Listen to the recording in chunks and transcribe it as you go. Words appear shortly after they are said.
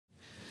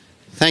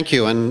Thank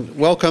you, and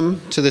welcome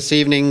to this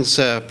evening's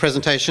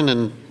presentation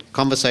and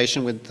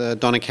conversation with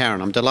Donna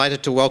Karan. I'm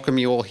delighted to welcome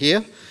you all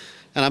here,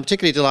 and I'm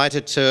particularly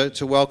delighted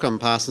to welcome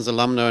Parsons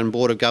alumna and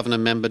Board of Governor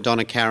member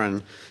Donna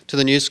Karan to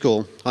the New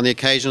School on the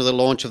occasion of the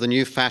launch of the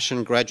new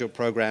fashion graduate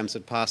programs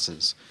at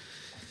Parsons.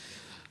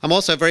 I'm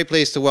also very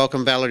pleased to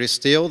welcome Valerie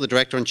Steele, the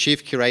Director and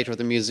Chief Curator of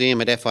the Museum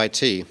at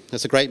FIT.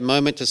 It's a great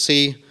moment to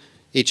see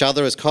each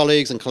other as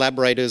colleagues and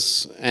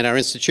collaborators, and our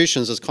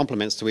institutions as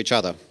complements to each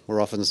other.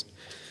 We're often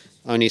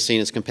only seen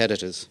as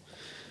competitors.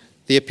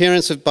 The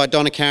appearance by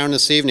Donna Karan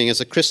this evening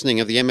is a christening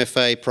of the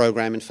MFA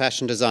program in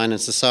Fashion Design and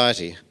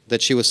Society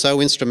that she was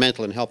so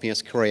instrumental in helping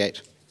us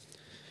create.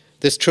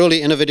 This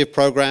truly innovative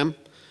program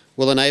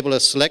will enable a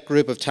select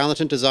group of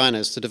talented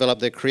designers to develop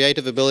their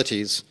creative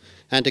abilities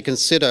and to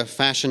consider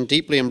fashion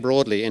deeply and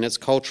broadly in its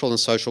cultural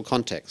and social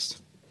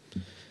context.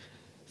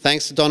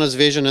 Thanks to Donna's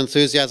vision and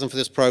enthusiasm for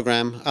this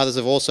program, others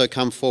have also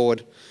come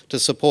forward to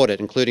support it,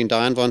 including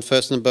Diane von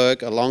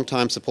Furstenberg, a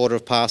longtime supporter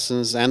of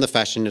Parsons and the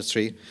fashion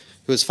industry,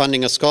 who is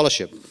funding a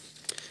scholarship.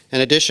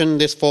 In addition,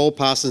 this fall,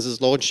 Parsons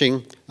is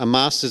launching a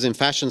Master's in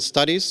Fashion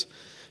Studies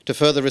to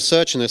further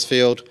research in this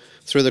field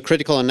through the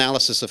critical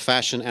analysis of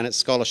fashion and its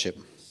scholarship.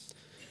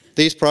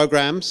 These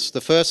programs,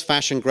 the first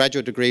fashion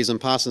graduate degrees in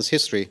Parsons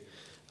history,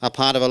 are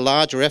part of a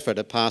larger effort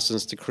at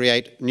Parsons to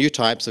create new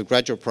types of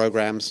graduate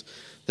programs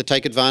that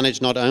take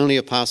advantage not only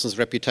of Parsons'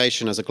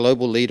 reputation as a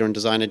global leader in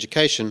design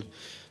education,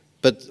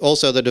 but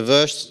also the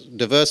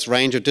diverse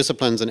range of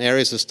disciplines and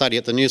areas of study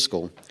at the New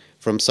School,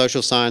 from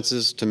social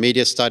sciences to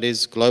media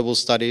studies, global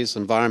studies,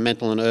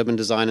 environmental and urban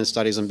design and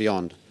studies, and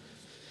beyond.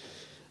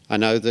 I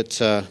know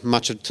that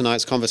much of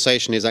tonight's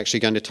conversation is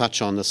actually going to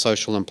touch on the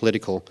social and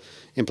political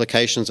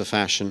implications of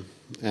fashion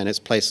and its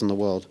place in the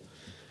world.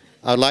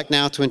 I would like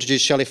now to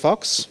introduce Shelley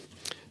Fox,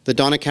 the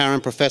Donna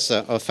Karan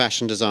Professor of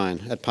Fashion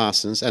Design at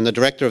Parsons and the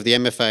Director of the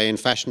MFA in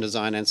Fashion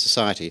Design and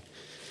Society.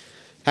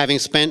 Having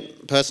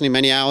spent personally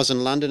many hours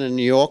in London and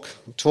New York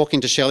talking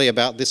to Shelley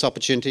about this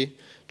opportunity,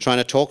 trying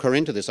to talk her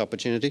into this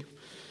opportunity,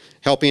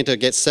 helping her to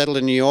get settled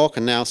in New York,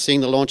 and now seeing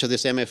the launch of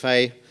this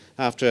MFA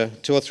after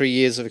 2 or 3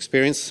 years of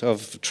experience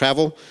of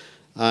travel,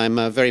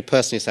 I'm very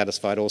personally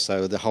satisfied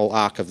also with the whole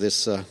arc of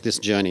this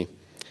journey.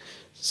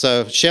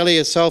 So Shelley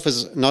herself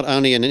is not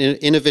only an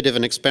innovative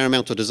and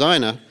experimental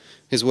designer,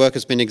 his work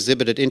has been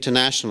exhibited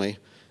internationally,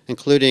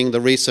 including the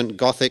recent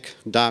Gothic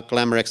Dark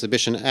Glamour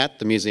exhibition at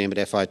the museum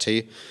at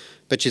FIT,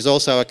 but she's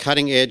also a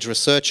cutting-edge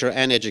researcher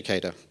and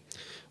educator.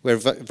 We're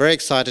very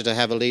excited to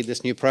have her lead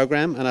this new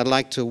program, and I'd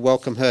like to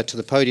welcome her to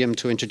the podium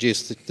to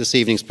introduce this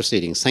evening's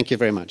proceedings. Thank you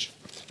very much.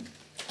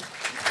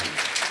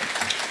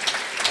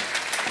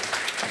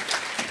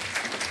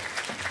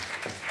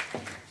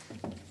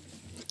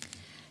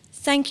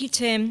 Thank you,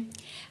 Tim.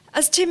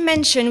 As Tim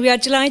mentioned, we are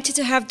delighted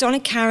to have Donna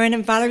Karan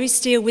and Valerie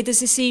Steele with us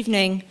this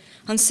evening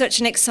on such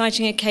an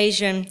exciting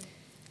occasion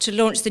to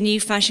launch the new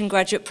fashion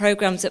graduate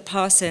programs at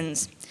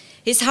Parsons.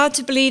 It's hard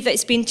to believe that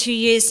it's been 2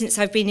 years since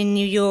I've been in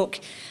New York,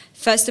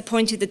 first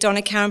appointed the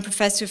Donna Karan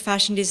Professor of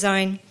Fashion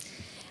Design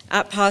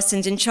at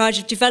Parsons in charge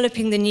of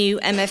developing the new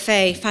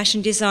MFA,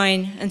 Fashion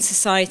Design and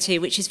Society,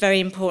 which is very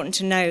important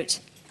to note.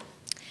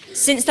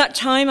 Since that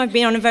time, I've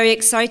been on a very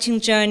exciting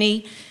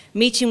journey,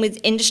 meeting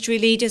with industry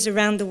leaders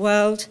around the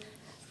world,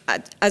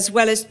 as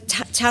well as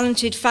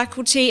talented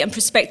faculty and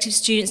prospective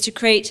students to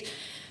create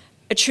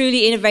a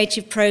truly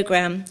innovative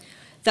program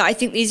that I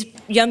think these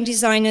young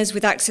designers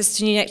with access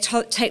to new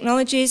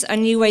technologies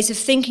and new ways of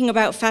thinking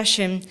about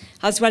fashion,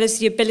 as well as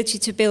the ability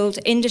to build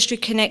industry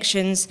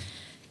connections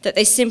that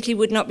they simply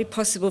would not be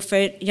possible for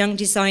a young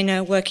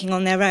designer working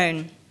on their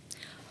own.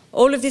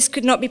 All of this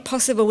could not be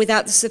possible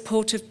without the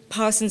support of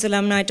Parsons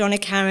alumni Donna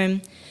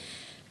Karan.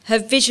 Her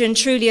vision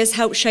truly has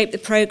helped shape the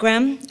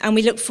program, and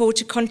we look forward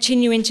to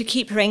continuing to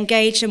keep her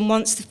engaged and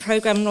once the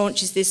program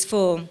launches this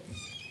fall.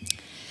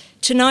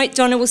 Tonight,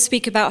 Donna will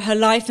speak about her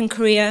life and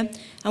career,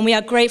 and we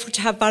are grateful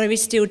to have Valerie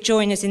Steele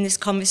join us in this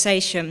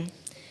conversation.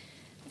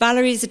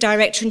 Valerie is the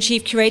Director and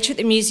Chief Curator at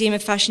the Museum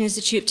of Fashion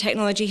Institute of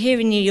Technology here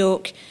in New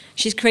York.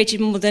 She's created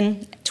more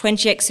than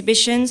 20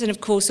 exhibitions and, of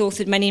course,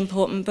 authored many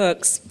important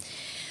books.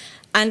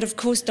 And, of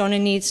course, Donna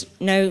needs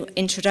no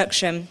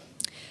introduction.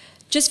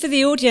 Just for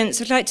the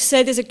audience, I'd like to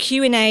say there's a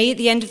Q&A at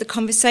the end of the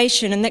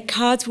conversation and that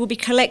cards will be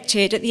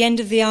collected at the end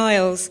of the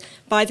aisles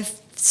by the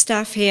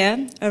staff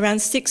here around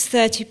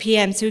 6:30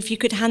 p.m. So if you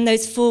could hand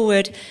those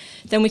forward,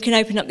 then we can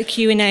open up the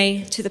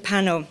Q&A to the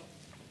panel.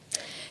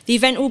 The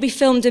event will be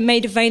filmed and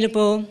made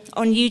available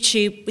on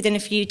YouTube within a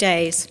few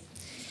days.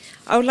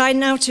 I would like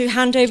now to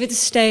hand over the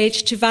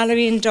stage to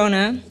Valerie and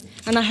Donna,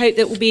 and I hope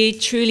that will be a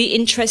truly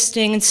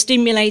interesting and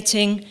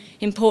stimulating,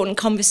 important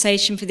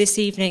conversation for this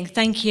evening.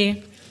 Thank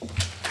you.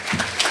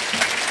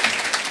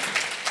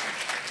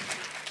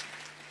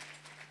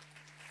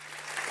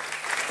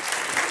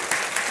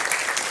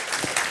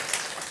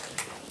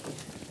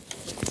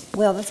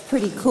 Well, that's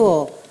pretty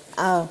cool.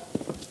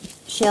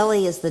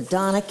 Shelley is the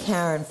Donna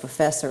Karan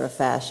Professor of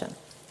Fashion.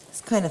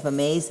 It's kind of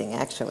amazing,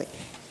 actually.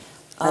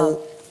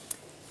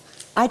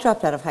 I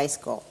dropped out of high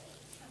school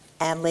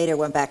and later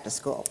went back to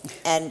school.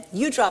 And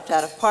you dropped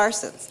out of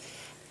Parsons.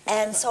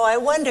 And so I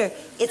wonder,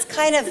 it's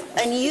kind of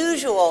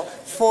unusual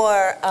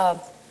for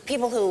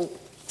people who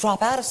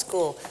drop out of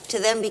school to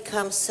then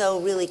become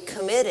so really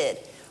committed.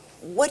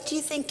 What do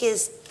you think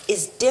is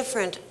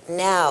different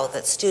now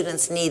that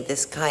students need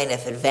this kind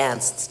of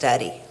advanced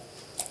study?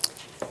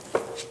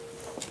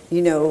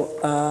 You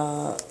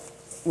know,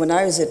 when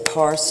I was at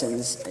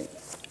Parsons,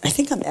 I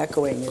think I'm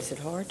echoing. Is it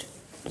hard?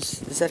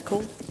 Is that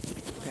cool?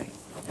 Okay.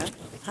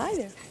 Hi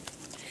there.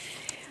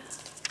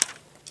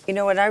 You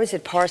know, when I was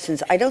at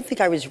Parsons, I don't think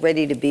I was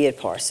ready to be at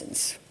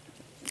Parsons.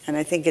 And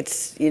I think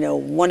it's, you know,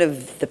 one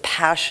of the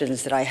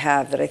passions that I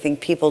have, that I think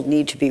people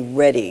need to be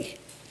ready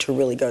to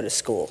really go to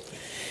school.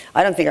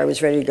 I don't think I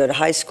was ready to go to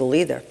high school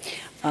either.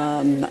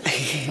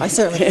 I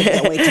certainly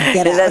can't wait to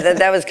get out.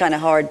 That was kind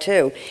of hard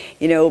too,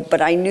 you know,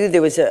 but I knew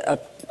there was a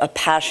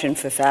passion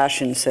for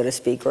fashion, so to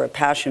speak, or a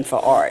passion for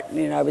art.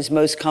 You know, I was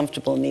most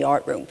comfortable in the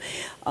art room.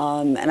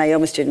 And I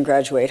almost didn't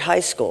graduate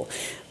high school.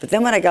 But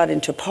then when I got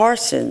into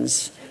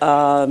Parsons,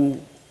 I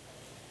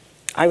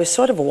was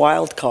sort of a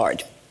wild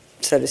card,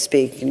 so to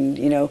speak. And,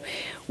 you know,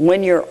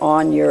 when you're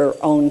on your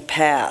own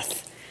path,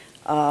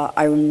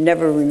 I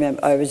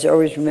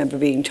always remember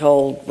being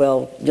told,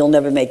 well, you'll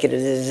never make it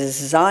as a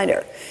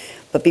designer.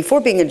 But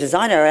before being a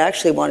designer, I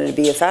actually wanted to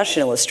be a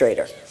fashion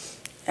illustrator.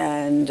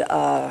 And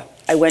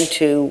I went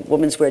to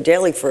Women's Wear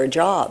Daily for a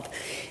job.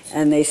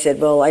 And they said,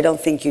 well, I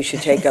don't think you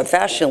should take up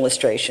fashion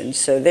illustration.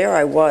 So there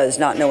I was,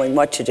 not knowing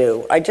what to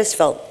do. I just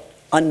felt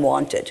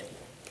unwanted,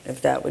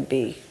 if that would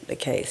be the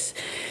case.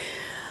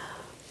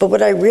 But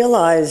what I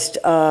realized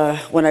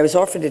when I was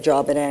offered a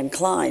job at Anne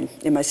Klein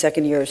in my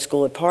second year of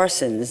school at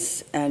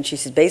Parsons, and she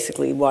said,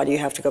 basically, why do you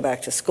have to go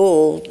back to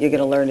school? You're going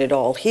to learn it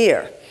all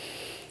here.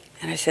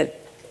 And I said,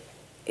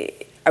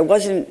 I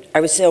was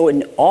so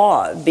in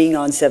awe of being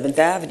on 7th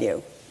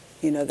Avenue,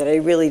 you know, that I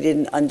really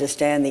didn't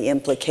understand the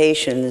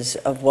implications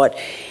of what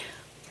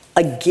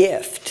a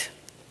gift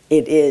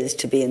it is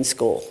to be in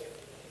school.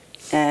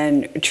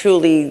 And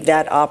truly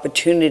that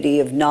opportunity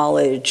of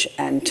knowledge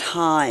and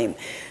time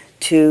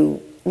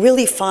to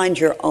really find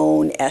your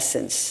own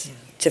essence,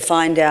 to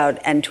find out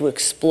and to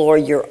explore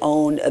your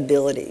own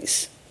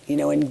abilities, you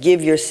know, and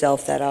give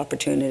yourself that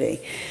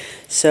opportunity.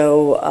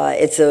 So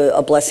it's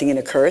a blessing and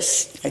a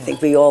curse. I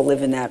think we all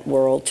live in that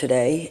world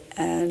today.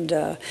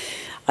 And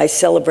I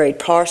celebrate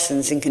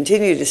Parsons and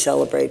continue to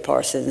celebrate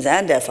Parsons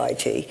and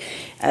FIT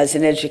as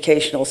an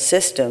educational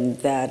system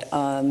that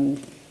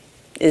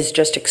is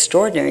just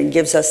extraordinary and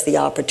gives us the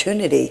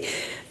opportunity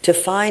to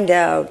find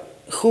out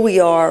who we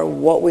are,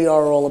 what we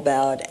are all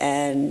about,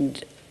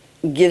 and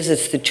gives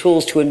us the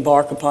tools to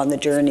embark upon the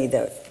journey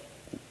that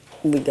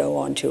we go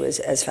on to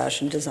as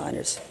fashion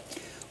designers.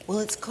 Well,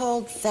 it's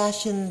called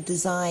Fashion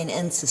Design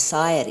and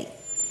Society.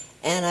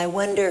 And I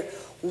wonder,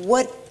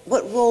 what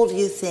role do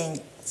you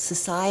think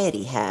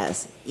society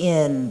has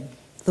in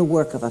the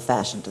work of a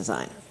fashion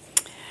designer?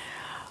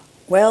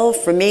 Well,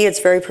 for me, it's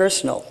very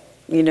personal.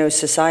 You know,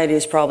 society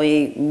is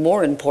probably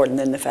more important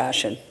than the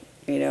fashion.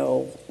 You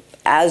know,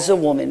 as a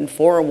woman,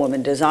 for a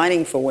woman,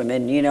 designing for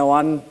women, you know,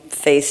 I'm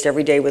faced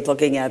every day with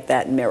looking at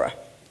that mirror,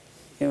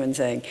 you know, and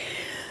saying,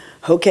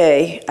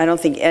 okay, I don't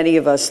think any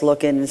of us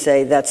look in and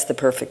say, that's the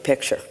perfect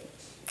picture.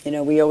 You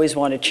know, we always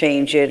want to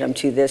change it. I'm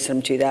too this,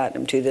 I'm too that,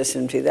 I'm too this,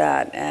 I'm too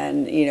that.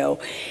 And, you know,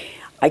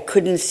 I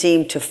couldn't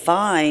seem to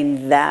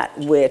find that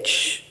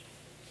which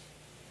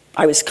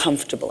I was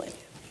comfortable in.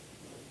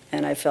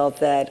 And I felt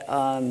that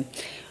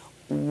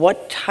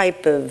what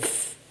type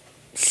of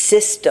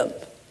system,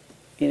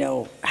 you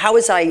know, how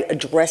was I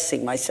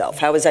addressing myself?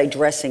 How was I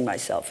dressing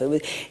myself?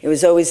 It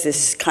was always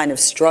this kind of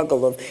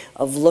struggle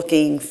of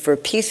looking for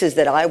pieces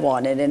that I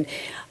wanted. And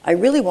I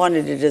really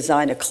wanted to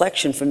design a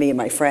collection for me and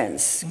my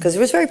friends, because it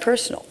was very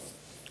personal.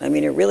 I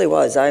mean, it really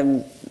was.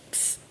 I'm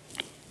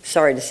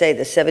sorry to say,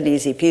 the 7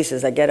 easy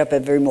pieces. I get up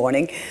every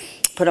morning,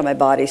 put on my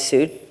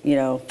bodysuit, you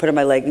know, put on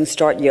my leggings,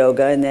 start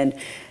yoga, and then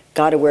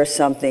got to wear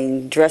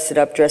something, dress it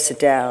up, dress it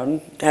down,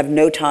 have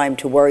no time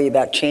to worry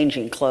about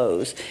changing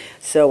clothes.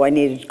 So I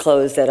needed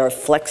clothes that are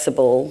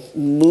flexible,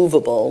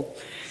 movable,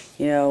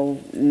 you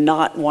know,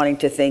 not wanting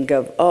to think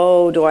of,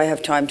 oh, do I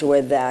have time to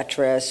wear that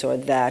dress or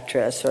that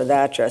dress or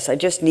that dress? I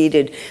just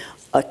needed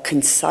a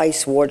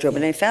concise wardrobe.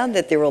 And I found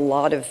that there were a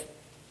lot of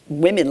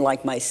women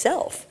like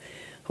myself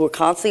who are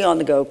constantly on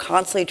the go,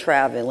 constantly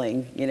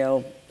traveling, you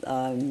know.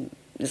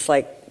 It's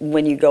like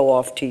when you go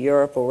off to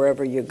Europe or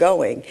wherever you're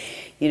going,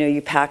 you know,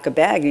 you pack a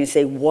bag and you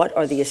say, what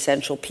are the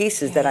essential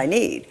pieces that I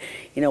need?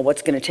 You know,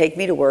 what's going to take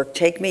me to work,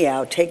 take me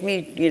out, take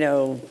me, you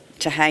know,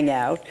 to hang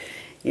out,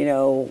 you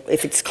know,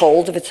 if it's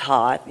cold, if it's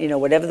hot, you know,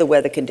 whatever the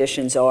weather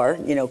conditions are,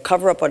 you know,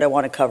 cover up what I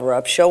want to cover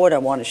up, show what I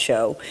want to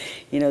show,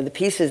 you know, the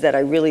pieces that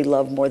I really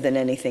love more than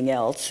anything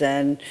else.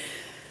 And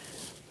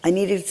I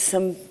needed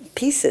some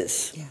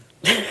pieces. Yeah.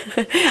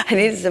 I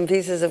needed some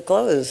pieces of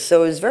clothes.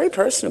 So it was very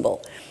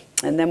personable.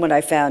 And then when I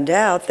found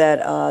out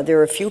that there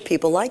were a few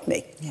people like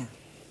me,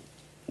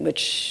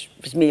 which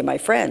was me and my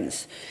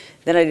friends,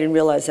 then I didn't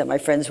realize that my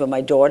friends were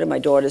my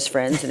daughter's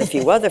friends, and a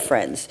few other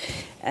friends.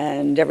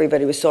 And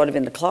everybody was sort of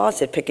in the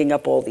closet picking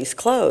up all these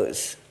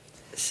clothes.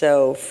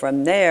 So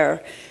from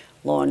there,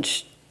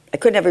 launched, I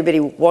couldn't have everybody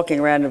walking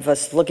around of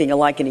us looking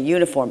alike in a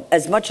uniform.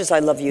 As much as I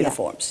love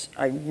uniforms,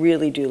 I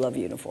really do love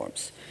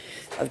uniforms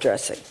of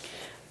dressing.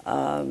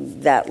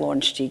 That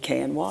launched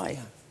GKNY.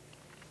 Yeah.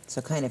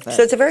 So kind of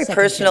so it's a very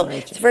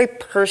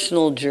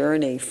personal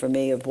journey for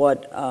me of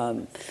what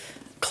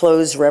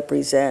clothes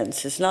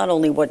represents. It's not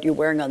only what you're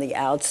wearing on the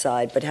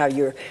outside, but how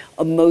you're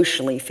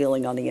emotionally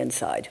feeling on the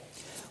inside.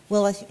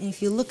 Well,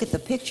 if you look at the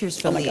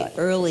pictures from the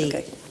early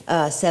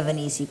 7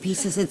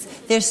 pieces,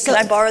 there's so...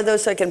 Can I borrow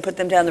those so I can put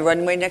them down the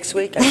runway next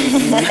week?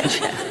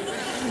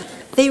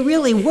 They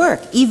really work,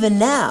 even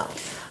now.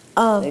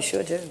 They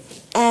sure do.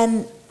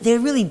 And they're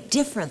really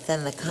different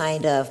than the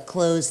kind of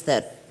clothes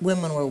that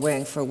women were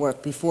wearing for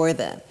work before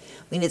then. I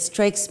mean, it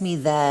strikes me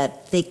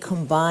that they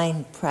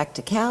combine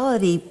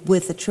practicality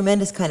with a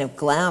tremendous kind of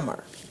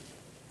glamour.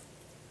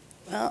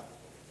 Well,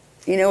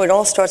 you know, it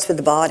all starts with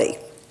the body.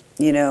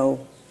 You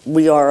know,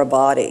 we are a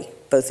body,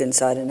 both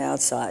inside and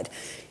outside.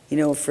 You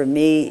know, for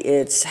me,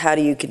 it's how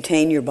do you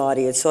contain your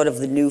body? It's sort of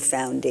the new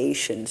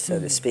foundation, so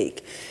to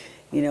speak.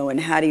 You know, and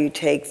how do you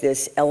take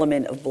this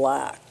element of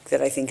black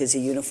that I think is a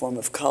uniform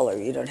of color?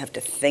 You don't have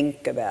to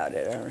think about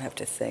it. I don't have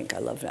to think. I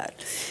love that.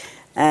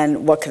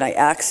 And what can I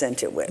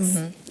accent it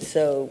with?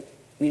 So,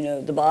 you know,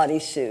 the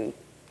bodysuit,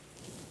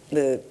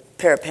 the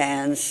pair of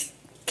pants,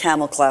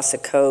 camel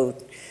classic coat,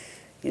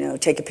 you know,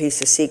 take a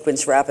piece of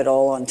sequins, wrap it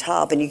all on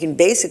top, and you can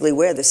basically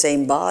wear the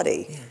same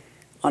body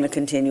on a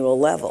continual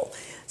level.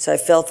 So I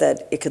felt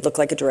that it could look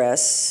like a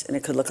dress, and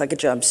it could look like a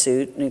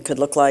jumpsuit, and it could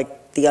look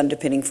like the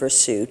underpinning for a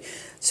suit.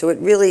 So it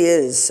really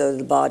is, so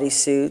the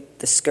bodysuit,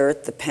 the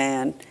skirt, the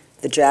pant,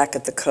 the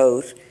jacket, the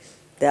coat,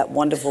 that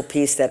wonderful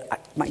piece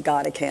that, my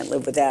God, I can't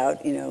live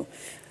without, you know.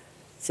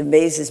 It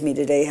amazes me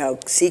today how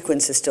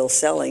sequins is still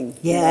selling.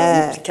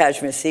 Yeah. You know,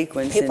 cashmere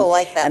sequins. People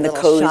like that and the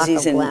little shock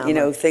cozies of and, you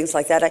know, things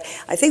like that.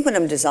 I think when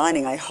I'm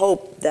designing, I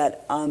hope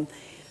that I'm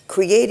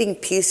creating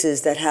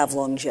pieces that have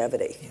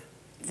longevity. Yeah.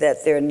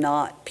 That they're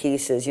not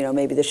pieces, you know,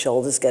 maybe the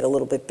shoulders get a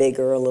little bit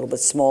bigger, a little bit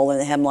smaller,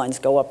 and the hemlines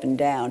go up and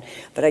down.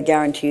 But I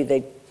guarantee you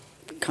they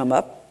come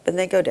up and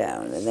they go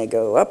down, and they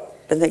go up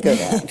and they go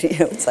down. You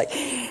know, it's like...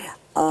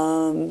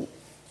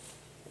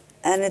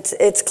 and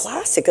it's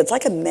classic. It's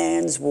like a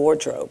man's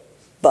wardrobe,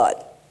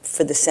 but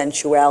for the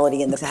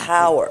sensuality and the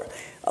power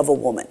of a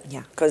woman.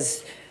 Yeah.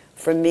 Because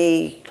for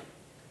me,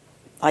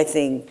 I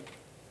think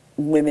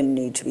women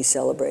need to be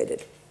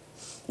celebrated,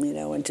 you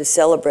know, and to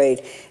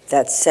celebrate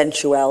that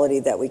sensuality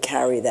that we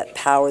carry, that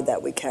power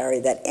that we carry,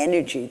 that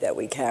energy that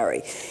we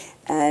carry.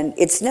 And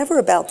it's never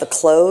about the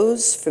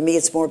clothes. For me,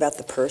 it's more about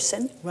the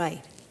person.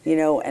 Right. You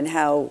know, and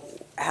how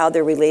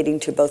they're relating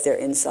to both their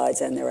insides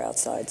and their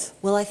outsides.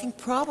 Well, I think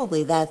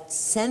probably that's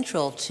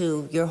central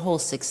to your whole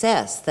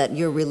success, that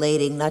you're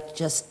relating not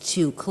just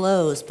to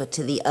clothes, but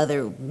to the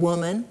other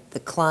woman, the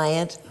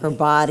client, her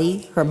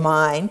body, her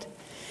mind.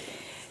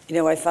 You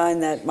know, I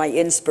find that my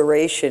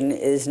inspiration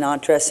is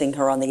not dressing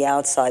her on the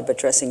outside, but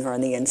dressing her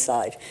on the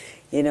inside.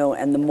 You know,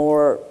 and the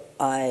more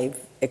I've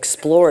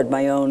explored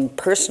my own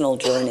personal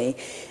journey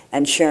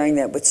and sharing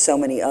that with so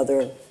many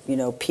other, you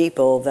know,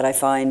 people, that I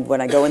find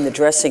when I go in the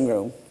dressing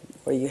room,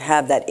 where you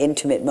have that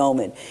intimate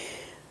moment,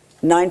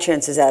 9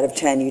 chances out of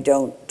 10 you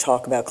don't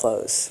talk about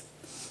clothes.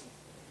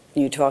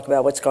 You talk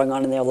about what's going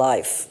on in their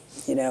life.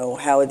 You know,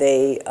 how are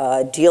they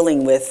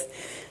dealing with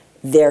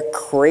their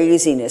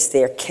craziness,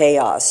 their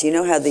chaos. You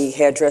know how the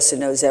hairdresser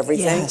knows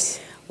everything? Yes.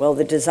 Well,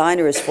 the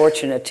designer is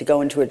fortunate to go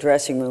into a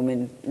dressing room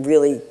and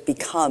really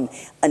become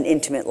an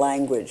intimate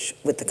language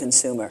with the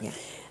consumer. Yeah.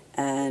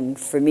 And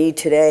for me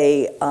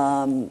today,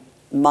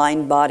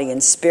 mind, body,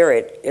 and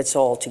spirit, it's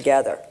all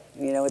together.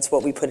 You know, it's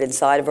what we put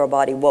inside of our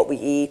body, what we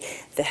eat,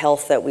 the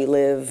health that we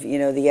live, you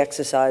know, the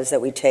exercise that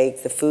we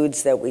take, the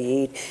foods that we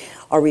eat,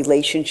 our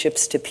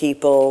relationships to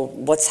people,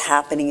 what's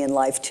happening in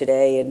life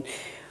today. And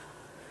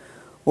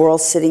we're all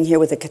sitting here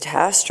with a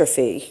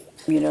catastrophe,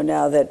 you know,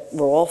 now that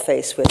we're all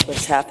faced with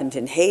what's happened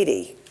in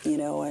Haiti, you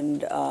know,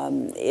 and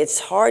it's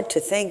hard to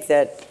think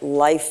that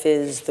life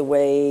is the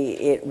way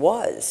it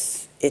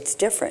was. It's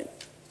different.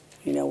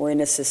 You know, we're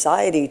in a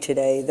society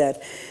today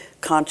that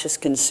conscious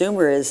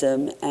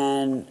consumerism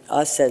and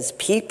us as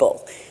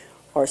people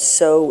are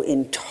so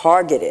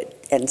targeted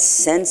and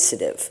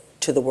sensitive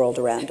to the world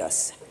around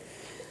us.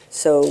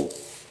 So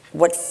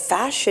what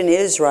fashion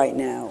is right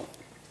now,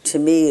 to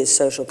me, is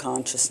social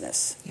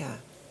consciousness. Yeah.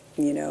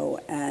 You know,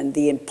 and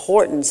the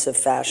importance of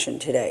fashion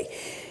today.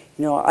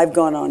 You know, I've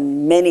gone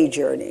on many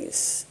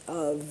journeys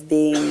of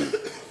being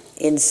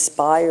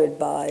inspired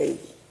by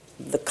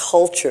the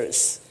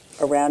cultures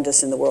around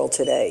us in the world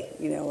today.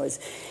 You know,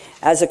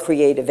 as a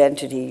creative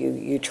entity,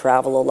 you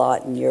travel a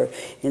lot and you're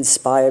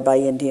inspired by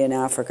India and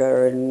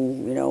Africa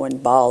and, you know,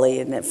 and Bali.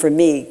 And for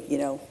me, you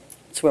know,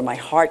 it's where my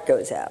heart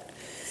goes out.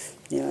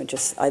 You know,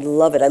 I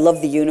love it. I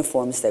love the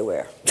uniforms they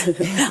wear.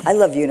 I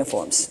love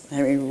uniforms.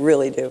 I mean,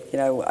 really do. You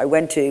know, I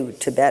went to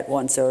Tibet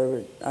once,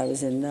 or I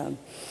was in,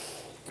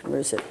 where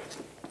is it?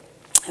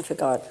 I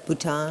forgot.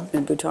 Bhutan?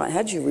 In Bhutan.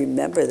 How'd you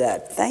remember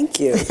that?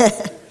 Thank you.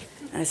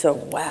 And I thought,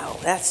 wow,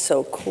 that's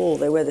so cool.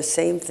 They wear the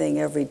same thing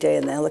every day,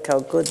 and look how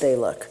good they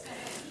look.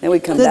 Then we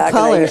come Good back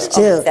colors, and I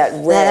go, too.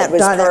 that red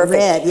was That perfect.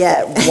 red,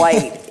 yeah. That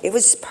white, it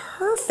was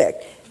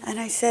perfect. And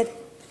I said,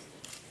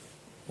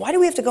 why do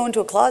we have to go into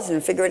a closet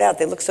and figure it out?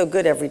 They look so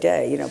good every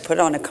day. You know, put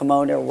on a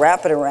kimono,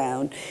 wrap it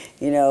around,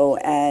 you know,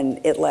 and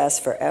it lasts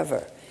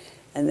forever.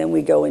 And then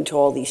we go into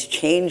all these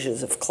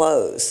changes of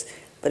clothes.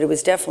 But it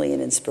was definitely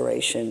an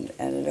inspiration,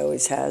 and it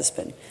always has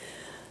been.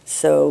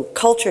 So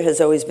culture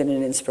has always been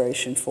an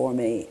inspiration for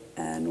me.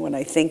 And when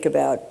I think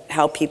about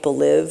how people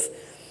live,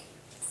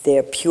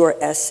 their pure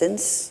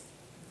essence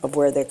of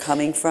where they're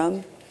coming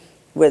from,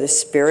 where the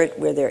spirit,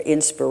 where their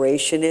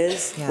inspiration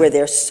is, Yeah. where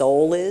their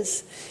soul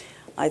is,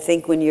 I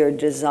think when you're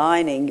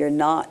designing, you're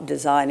not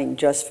designing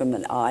just from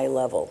an eye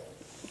level.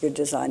 You're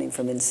designing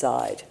from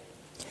inside,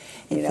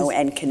 you know,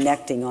 and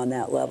connecting on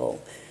that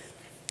level.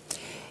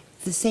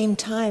 At the same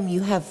time,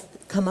 you have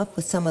come up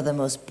with some of the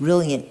most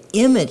brilliant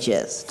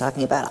images,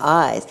 talking about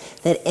eyes,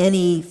 that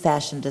any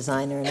fashion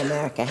designer in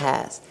America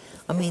has.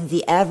 I mean,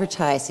 the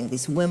advertising,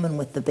 these women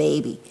with the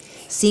baby,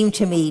 seem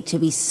to me to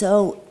be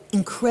so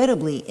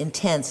incredibly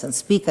intense and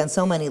speak on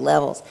so many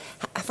levels.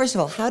 First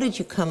of all, how did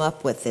you come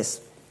up with this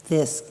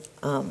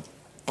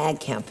ad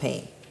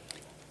campaign?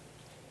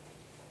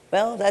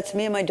 Well, that's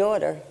me and my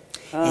daughter.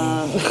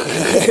 I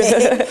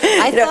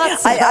thought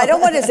so. I don't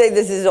want to say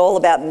this is all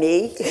about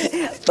me,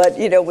 but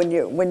you know, when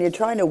you're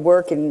trying to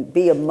work and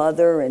be a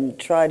mother and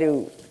try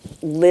to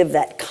live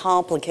that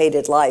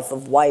complicated life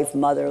of wife,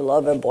 mother,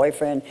 lover,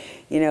 boyfriend,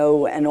 you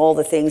know, and all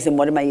the things, and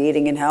what am I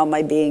eating and how am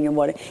I being, and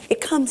what it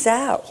comes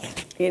out.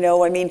 You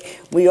know, I mean,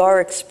 we are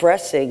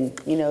expressing,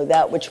 you know,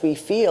 that which we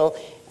feel,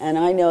 and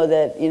I know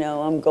that, you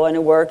know, I'm going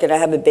to work and I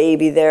have a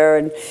baby there,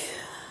 and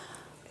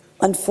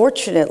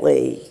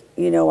unfortunately,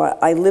 you know,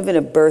 I live in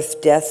a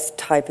birth-death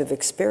type of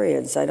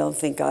experience. I don't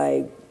think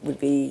I would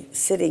be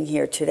sitting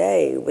here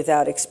today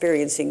without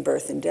experiencing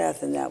birth and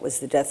death, and that was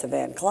the death of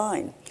Anne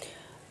Klein.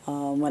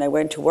 When I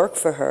went to work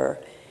for her,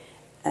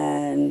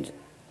 and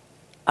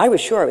I was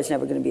sure I was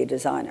never going to be a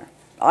designer.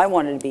 I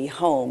wanted to be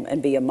home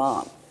and be a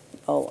mom.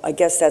 Well, I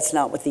guess that's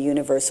not what the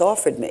universe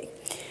offered me.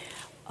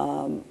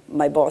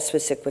 My boss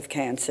was sick with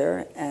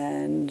cancer,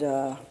 and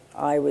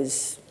I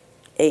was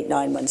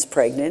 8-9 months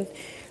pregnant,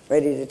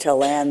 ready to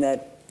tell Anne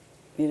that,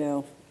 you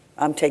know,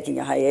 I'm taking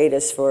a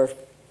hiatus for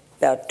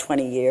about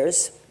 20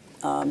 years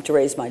to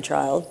raise my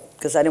child,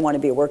 because I didn't want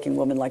to be a working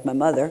woman like my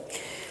mother.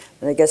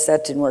 And I guess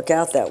that didn't work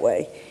out that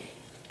way.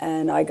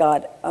 And I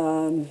got,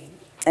 and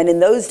in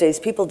those days,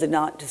 people did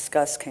not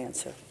discuss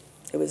cancer.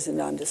 It was a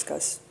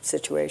non-discussed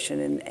situation,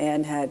 and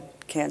Anne had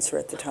cancer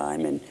at the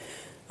time, and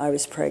I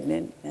was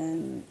pregnant,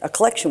 and a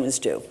collection was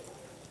due.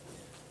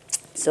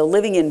 So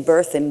living in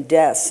birth and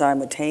death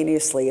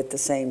simultaneously at the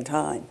same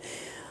time.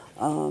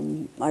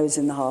 I was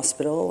in the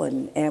hospital,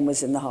 and Anne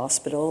was in the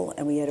hospital,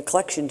 and we had a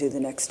collection due the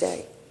next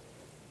day.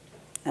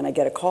 And I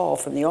get a call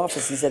from the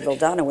office and said, well,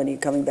 Donna, when are you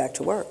coming back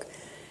to work?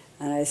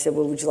 And I said,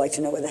 well, would you like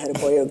to know whether I had a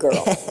boy or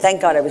girl? Thank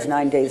God I was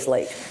 9 days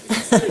late.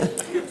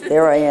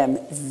 There I am,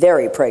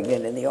 very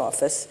pregnant in the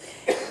office.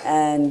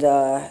 And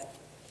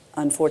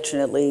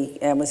unfortunately,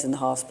 Anne was in the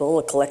hospital,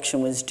 a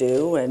collection was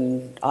due,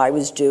 and I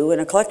was due,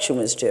 and a collection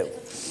was due.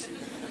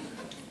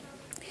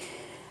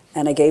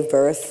 And I gave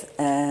birth,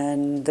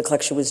 and the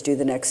collection was due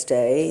the next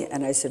day.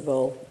 And I said,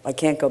 well, I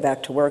can't go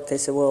back to work. They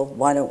said, well,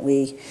 why don't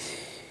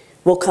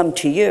we'll come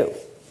to you.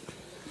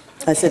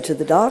 I said to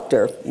the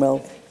doctor, well,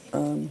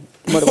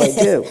 what do I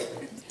do?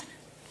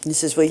 He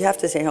says, well, you have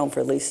to stay home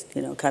for at least,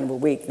 you know, kind of a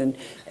week. Then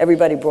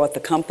everybody brought the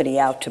company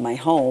out to my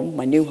home,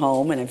 my new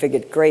home, and I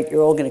figured, great,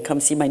 you're all going to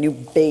come see my new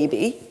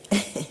baby.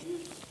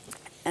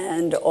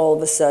 And all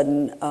of a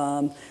sudden,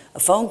 a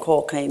phone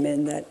call came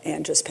in that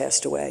Anne just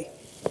passed away.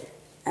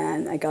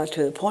 And I got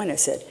to the point, I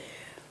said,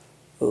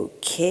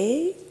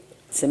 okay,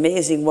 it's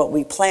amazing what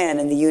we plan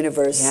in the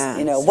universe. Yeah,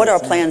 you know, what our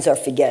plans are,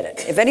 forget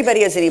it. If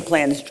anybody has any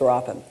plans,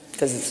 drop them,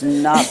 because it's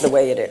not the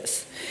way it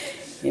is.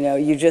 You know,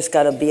 you just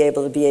got to be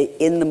able to be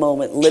in the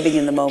moment, living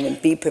in the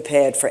moment, be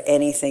prepared for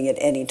anything at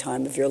any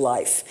time of your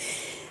life.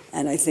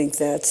 And I think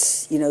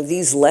that's, you know,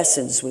 these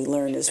lessons we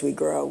learn as we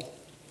grow.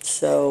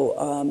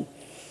 So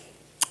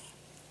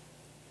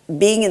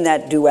being in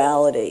that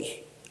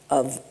duality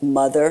of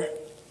mother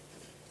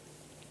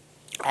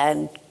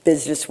and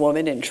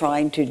businesswoman and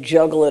trying to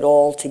juggle it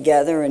all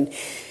together, and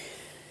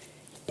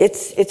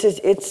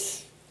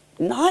it's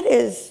not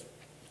as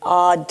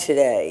odd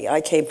today. I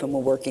came from a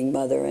working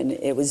mother, and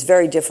it was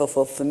very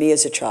difficult for me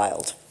as a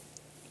child.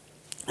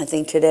 I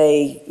think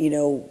today, you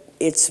know,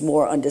 it's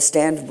more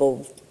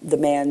understandable, the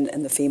man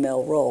and the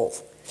female role.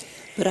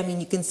 But I mean,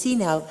 you can see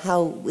now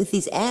how with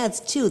these ads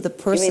too, the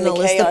personal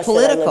is the chaos that I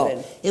political. live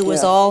in? It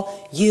was Yeah.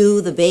 all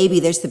you, the baby,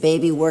 there's the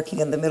baby working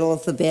in the middle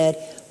of the bed.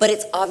 But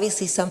it's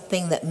obviously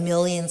something that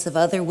millions of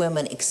other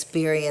women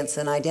experience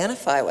and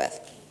identify with.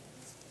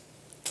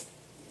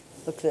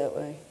 Look that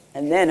way.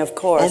 And then, of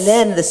course, And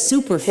then the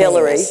super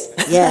Hillary. famous.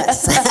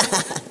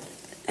 Yes.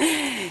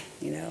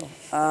 you know,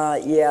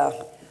 yeah.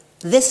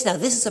 This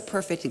is a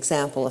perfect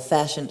example of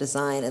fashion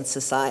design and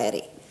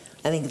society.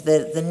 I think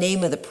the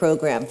name of the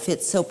program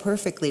fits so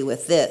perfectly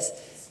with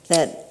this,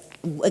 that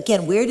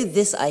again, where did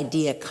this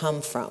idea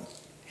come from?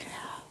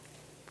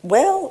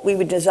 Well, we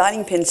were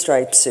designing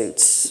pinstripe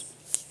suits,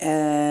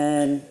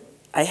 and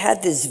I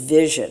had this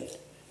vision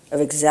of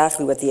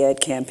exactly what the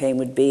ad campaign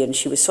would be, and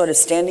she was sort of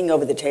standing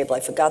over the table. I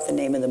forgot the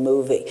name of the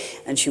movie,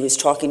 and she was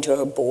talking to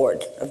her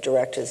board of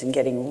directors and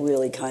getting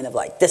really kind of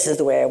like, this is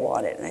the way I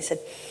want it. And I said,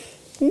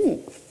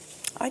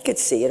 I could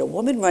see it, a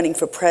woman running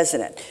for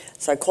president.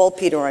 So I called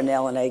Peter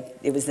Arnell, and I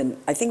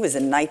think it was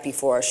the night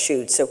before our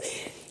shoot. So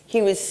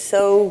he was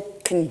so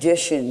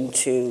conditioned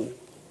to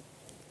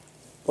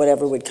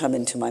whatever would come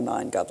into my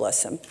mind, God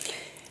bless him.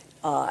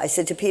 I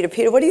said to Peter,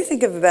 what do you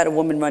think about a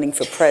woman running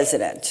for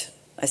president?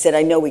 I said,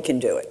 I know we can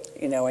do it.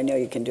 I know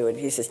you can do it.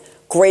 He says,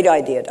 great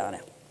idea,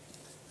 Donna.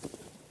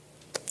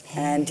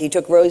 And he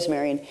took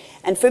Rosemary.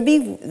 And for me,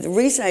 the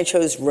reason I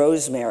chose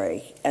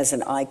Rosemary as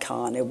an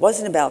icon, it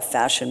wasn't about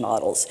fashion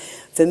models.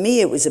 For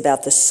me, it was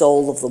about the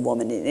soul of the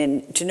woman.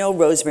 And to know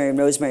Rosemary and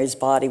Rosemary's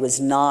body was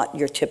not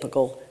your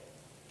typical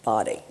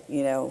body,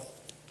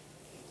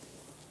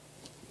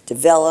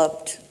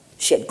 Developed,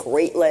 she had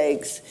great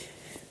legs,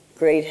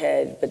 great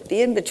head, but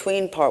the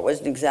in-between part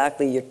wasn't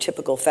exactly your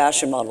typical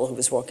fashion model who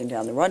was walking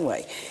down the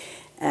runway.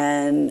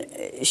 And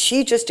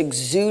she just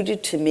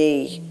exuded to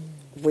me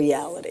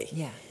reality.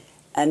 Yeah.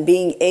 And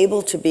being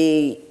able to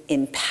be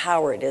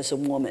empowered as a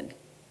woman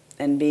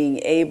and being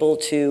able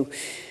to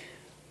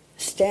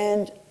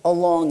stand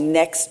along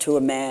next to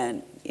a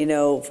man,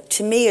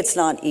 to me it's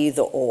not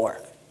either or,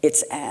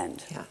 it's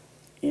and. Yeah.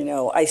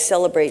 I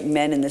celebrate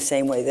men in the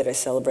same way that I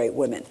celebrate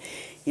women.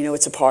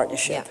 It's a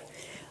partnership. Yeah.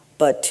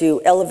 But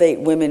to elevate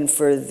women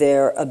for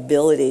their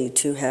ability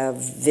to have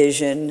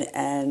vision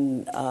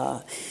and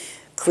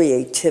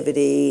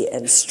creativity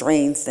and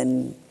strength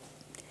and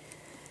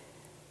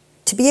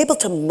to be able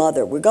to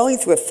mother. We're going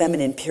through a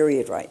feminine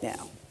period right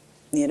now,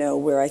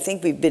 where I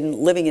think we've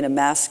been living in a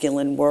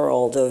masculine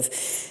world of,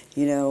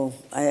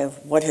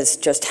 what has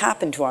just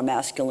happened to our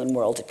masculine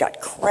world. It got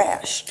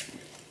crashed.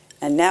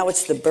 And now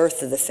it's the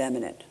birth of the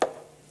feminine.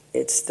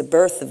 It's the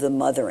birth of the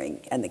mothering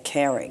and the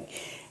caring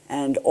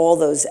and all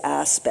those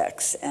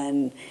aspects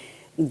and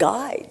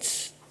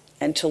guides,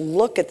 and to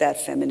look at that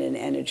feminine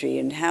energy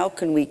and how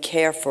can we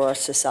care for our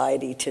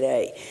society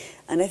today.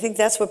 And I think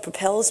that's what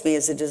propels me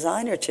as a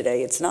designer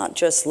today. It's not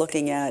just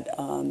looking at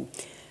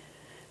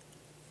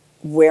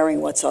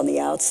wearing what's on the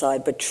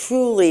outside, but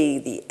truly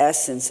the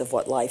essence of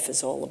what life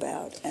is all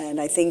about. And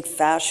I think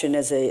fashion,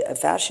 as a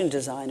fashion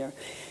designer,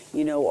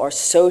 our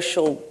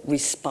social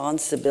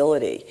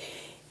responsibility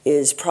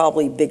is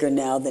probably bigger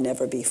now than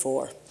ever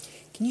before.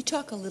 Can you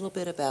talk a little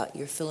bit about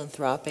your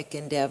philanthropic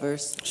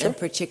endeavors? Sure. And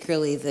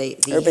particularly the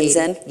Urban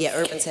Zen? Yeah,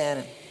 Urban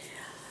Zen.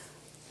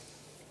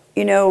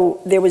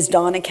 There was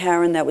Donna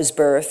Karan that was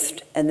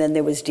birthed, and then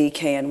there was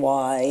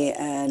DKNY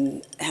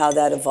and how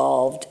that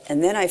evolved.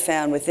 And then I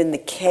found within the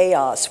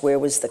chaos, where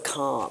was the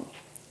calm?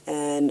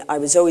 And I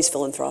was always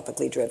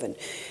philanthropically driven.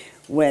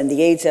 When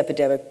the AIDS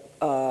epidemic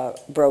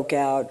broke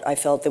out, I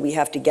felt that we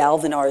have to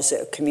galvanize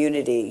a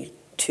community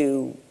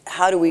to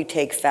how do we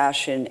take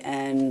fashion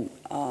and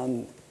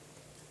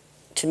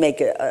to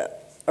make a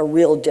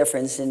real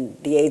difference in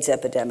the AIDS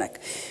epidemic,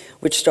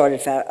 which started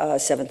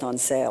 7th on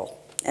Sale.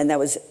 And that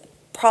was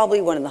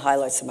probably one of the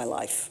highlights of my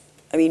life.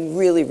 I mean,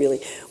 really,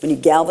 really, when you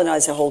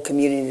galvanize a whole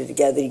community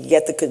together, you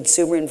get the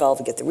consumer involved,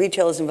 you get the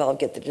retailers involved,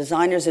 get the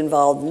designers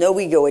involved, no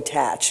ego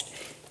attached.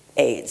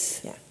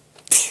 AIDS. Yeah.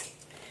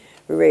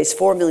 We raised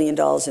 $4 million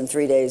in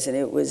 3 days, and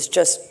it was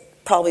just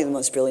probably the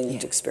most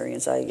brilliant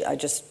experience. I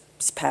just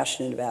was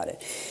passionate about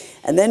it.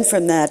 And then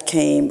from that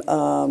came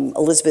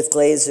Elizabeth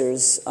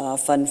Glazer's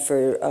Fund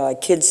for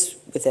Kids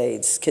with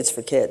AIDS, Kids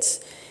for Kids.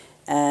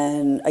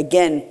 And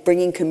again,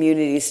 bringing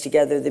communities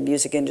together, the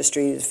music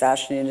industry, the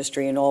fashion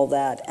industry, and all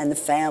that, and the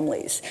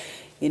families,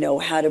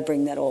 how to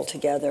bring that all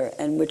together.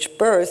 And which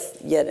birthed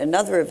yet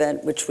another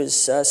event, which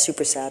was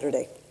Super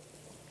Saturday,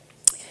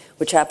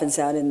 which happens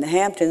out in the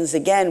Hamptons,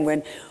 again,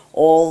 when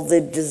all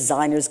the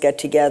designers get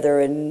together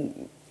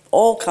and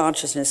all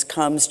consciousness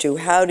comes to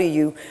how do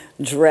you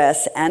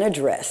dress and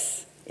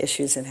address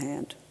issues in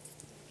hand.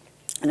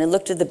 And I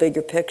looked at the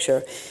bigger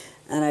picture,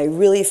 and I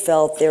really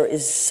felt there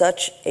is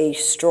such a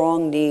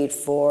strong need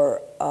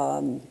for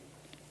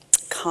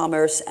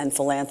commerce and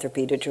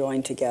philanthropy to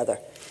join together.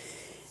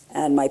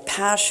 And my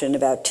passion,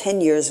 about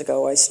 10 years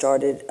ago, I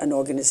started an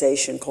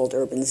organization called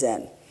Urban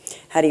Zen.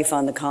 How do you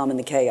find the calm in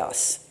the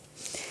chaos?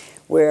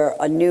 Where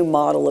a new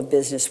model of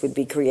business would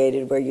be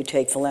created where you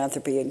take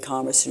philanthropy and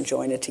commerce and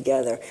join it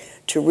together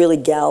to really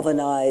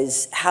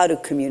galvanize how to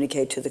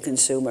communicate to the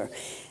consumer.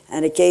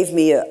 And it gave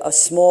me a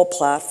small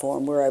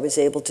platform where I was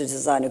able to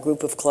design a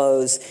group of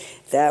clothes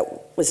that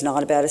was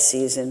not about a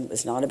season,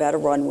 was not about a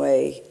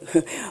runway,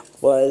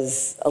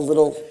 was a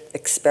little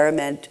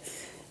experiment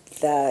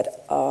that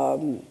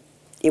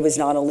it was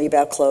not only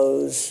about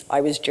clothes.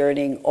 I was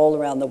journeying all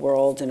around the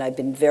world, and I've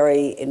been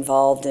very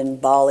involved in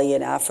Bali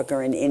and Africa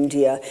and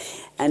India,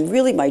 and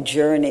really my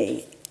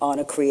journey on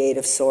a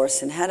creative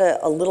source, and had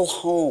a little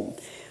home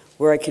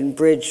where I can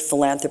bridge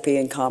philanthropy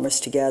and commerce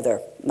together.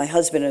 My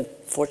husband,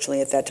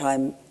 unfortunately, at that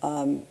time,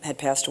 had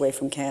passed away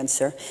from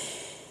cancer.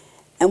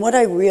 And what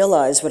I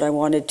realized, what I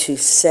wanted to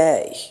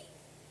say,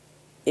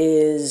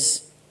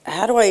 is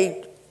how do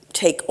I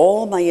take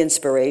all my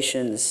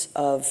inspirations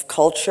of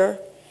culture,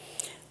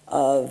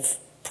 of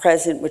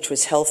present, which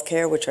was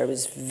healthcare, which I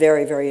was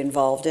very, very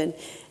involved in,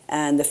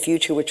 and the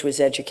future, which was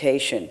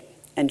education,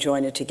 and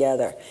join it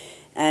together,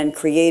 and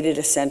created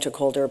a center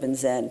called Urban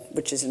Zen,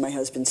 which is in my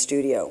husband's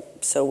studio.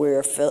 So we're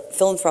a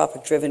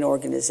philanthropic-driven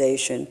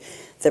organization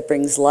that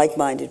brings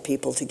like-minded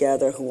people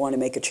together who want to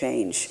make a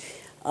change.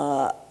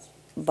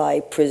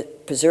 By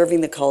preserving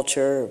the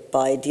culture,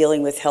 by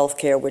dealing with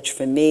healthcare, which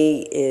for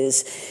me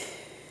is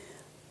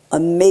a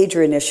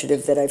major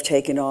initiative that I've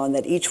taken on,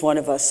 that each one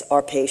of us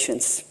are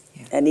patients,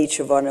 and each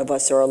one of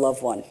us are a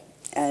loved one,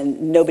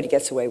 and nobody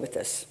gets away with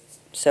this.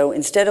 So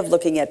instead of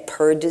looking at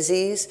per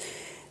disease,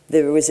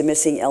 there was a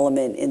missing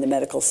element in the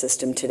medical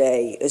system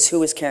today, is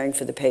who is caring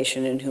for the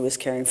patient and who is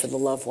caring for the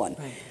loved one.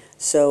 Right.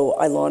 So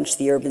I launched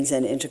the Urban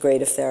Zen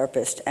Integrative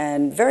Therapist,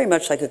 and very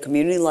much like a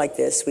community like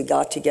this, we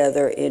got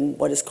together in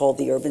what is called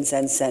the Urban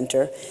Zen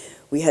Center.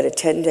 We had a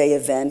 10-day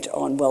event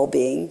on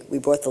well-being. We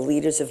brought the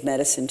leaders of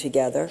medicine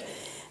together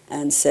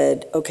and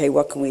said, okay,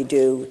 what can we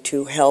do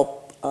to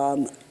help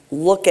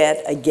look at,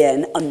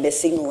 again, a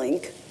missing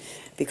link?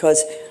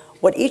 Because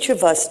what each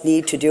of us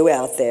need to do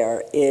out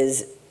there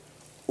is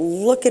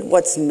look at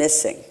what's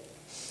missing,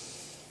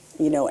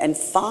 you know, and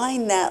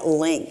find that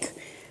link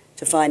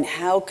to find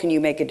how can you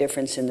make a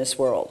difference in this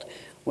world,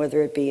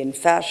 whether it be in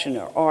fashion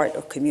or art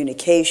or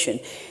communication.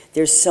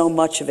 There's so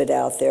much of it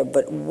out there,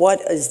 but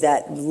what is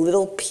that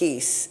little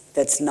piece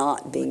that's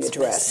not being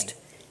addressed?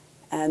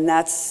 And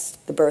that's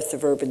the birth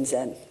of Urban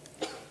Zen.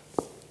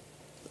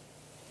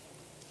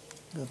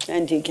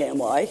 And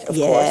DKNY, of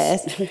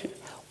course.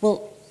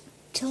 Well,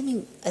 tell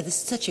me, this is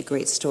such a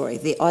great story.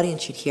 The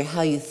audience should hear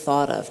how you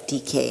thought of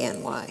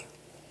DKNY.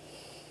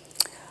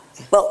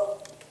 Well,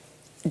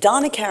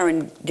 Donna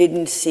Karan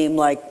didn't seem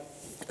like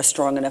a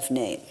strong enough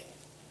name.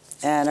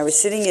 And I was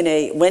sitting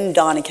in when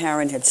Donna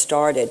Karan had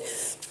started,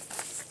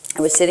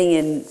 I was sitting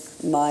in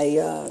my,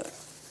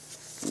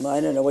 I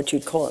don't know what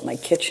you'd call it, my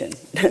kitchen.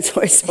 That's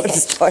where I sort of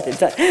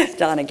started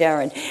Donna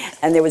Karan.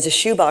 And there was a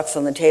shoebox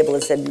on the table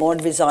that said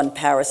Mont Vizon,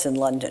 Paris and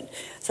London.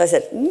 So I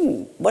said,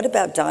 what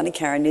about Donna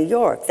Karan, New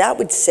York? That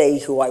would say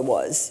who I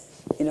was.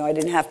 You know, I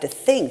didn't have to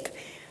think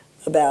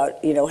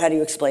about, you know, how do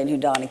you explain who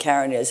Donna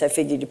Karan is? I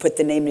figured you put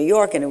the name New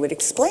York and it would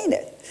explain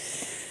it.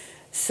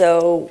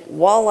 So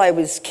while I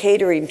was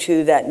catering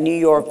to that New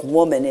York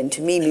woman, and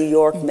to me New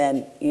York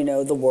meant, you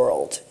know, the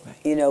world. Right.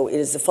 You know, it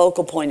is the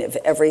focal point of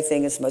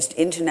everything. It's the most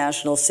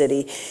international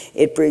city.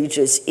 It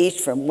bridges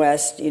east from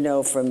west, you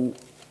know, from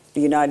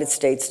the United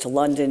States to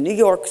London. New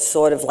York's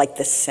sort of like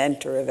the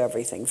center of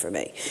everything for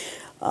me.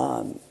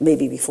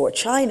 Maybe before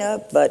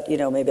China, but, you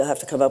know, maybe I'll have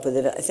to come up with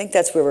it. I think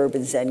that's where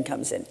Urban Zen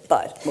comes in,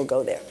 but we'll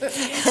go there.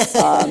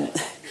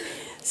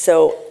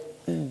 So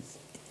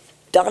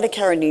Donna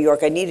Karan, New York,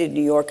 I needed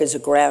New York as a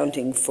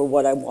grounding for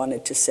what I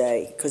wanted to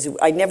say, because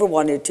I never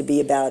wanted it to be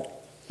about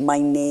my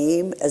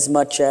name as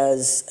much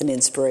as an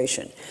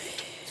inspiration.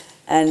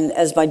 And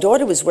as my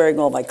daughter was wearing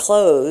all my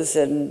clothes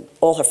and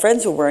all her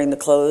friends were wearing the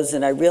clothes,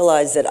 and I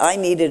realized that I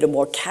needed a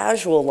more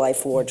casual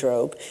life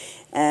wardrobe.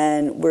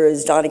 And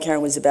whereas Donna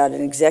Karan was about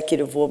an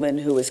executive woman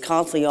who was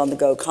constantly on the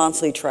go,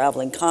 constantly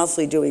traveling,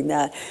 constantly doing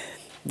that,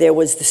 there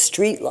was the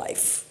street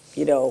life.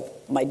 You know,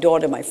 my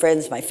daughter, my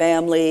friends, my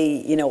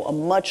family, you know, a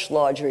much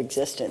larger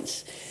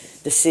existence.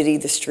 The city,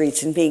 the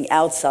streets, and being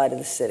outside of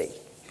the city.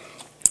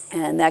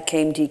 And that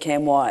came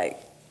DKNY,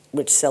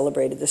 which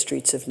celebrated the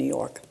streets of New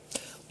York.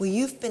 Well,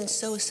 you've been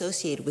so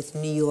associated with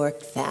New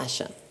York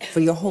fashion for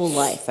your whole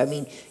life. I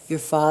mean, your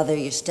father,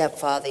 your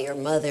stepfather, your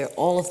mother,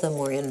 all of them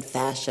were in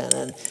fashion,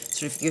 and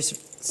sort of you're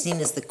seen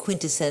as the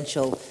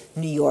quintessential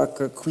New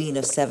Yorker, queen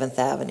of 7th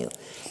Avenue.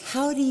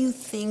 How do you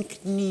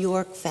think New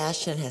York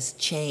fashion has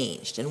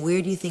changed, and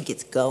where do you think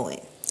it's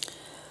going?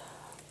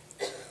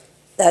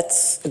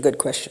 That's a good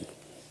question.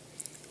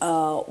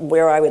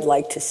 Where I would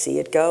like to see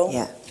it go?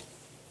 Yeah.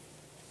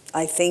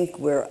 I think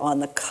we're on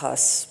the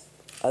cusp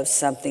of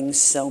something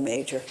so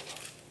major.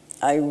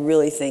 I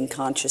really think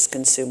conscious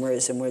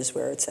consumerism is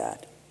where it's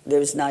at.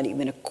 There's not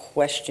even a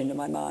question in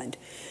my mind.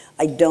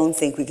 I don't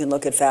think we can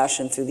look at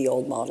fashion through the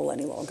old model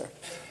any longer.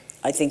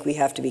 I think we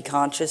have to be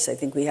conscious. I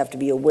think we have to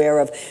be aware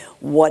of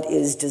what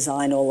is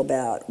design all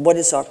about, what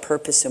is our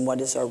purpose and what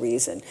is our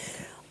reason.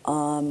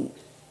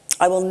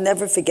 I will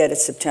never forget it,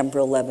 September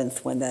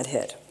 11th, when that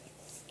hit.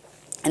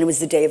 And it was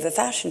the day of the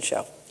fashion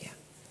show. Yeah.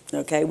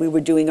 Okay, we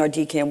were doing our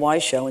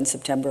DKNY show and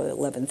September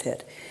 11th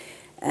hit.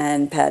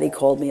 And Patty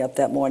called me up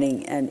that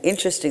morning, and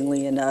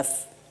interestingly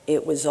enough,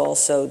 it was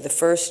also the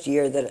first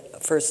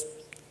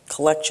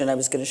collection I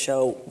was going to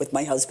show with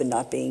my husband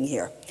not being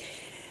here.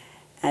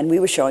 And we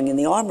were showing in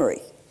the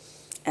Armory,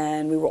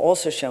 and we were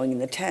also showing in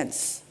the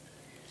tents.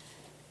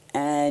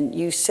 And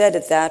you said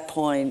at that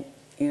point,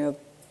 you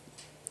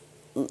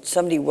know,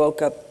 somebody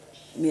woke up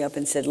me up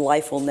and said,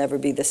 life will never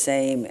be the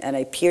same. And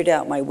I peered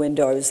out my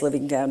window. I was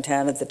living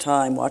downtown at the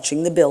time,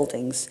 watching the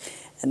buildings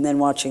and then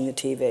watching the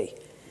TV.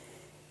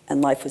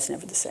 And life was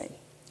never the same,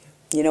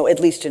 you know, at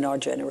least in our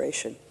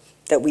generation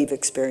that we've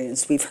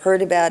experienced. We've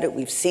heard about it,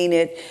 we've seen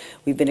it,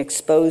 we've been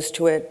exposed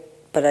to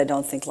it, but I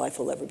don't think life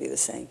will ever be the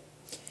same.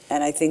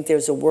 And I think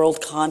there's a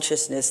world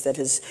consciousness that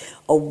has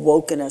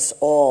awoken us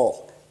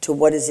all to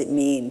what does it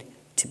mean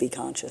to be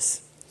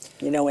conscious,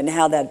 you know, and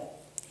how that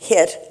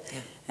hit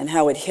and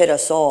how it hit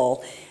us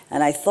all.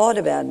 And I thought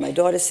about it. My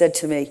daughter said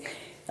to me,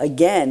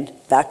 again,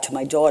 back to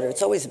my daughter,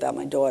 it's always about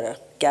my daughter.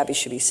 Gabby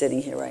should be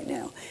sitting here right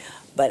now,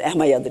 and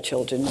my other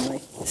children, my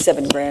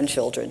 7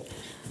 grandchildren.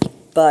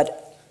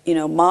 But, you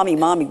know, mommy,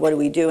 what do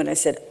we do? And I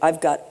said,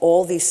 I've got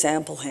all these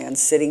sample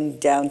hands sitting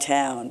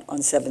downtown on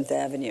 7th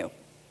Avenue.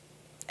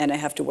 And I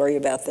have to worry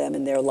about them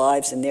and their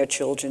lives and their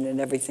children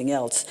and everything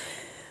else.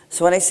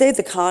 So when I say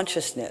the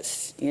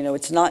consciousness, you know,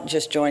 it's not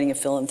just joining a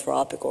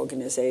philanthropic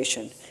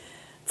organization.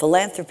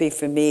 Philanthropy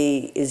for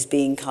me is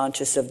being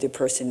conscious of the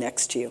person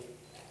next to you.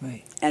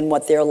 Right. And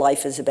what their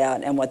life is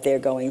about and what they're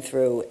going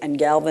through, and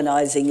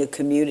galvanizing a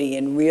community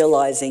and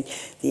realizing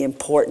the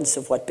importance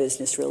of what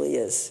business really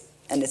is.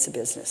 And it's a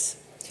business.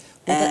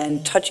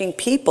 And touching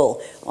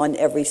people on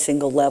every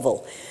single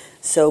level.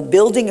 So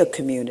building a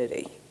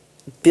community,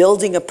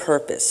 building a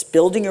purpose,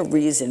 building a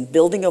reason,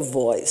 building a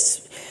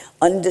voice,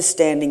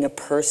 understanding a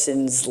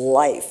person's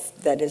life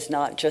that is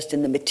not just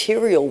in the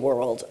material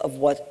world of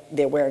what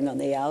they're wearing on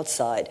the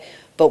outside,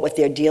 but what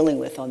they're dealing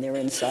with on their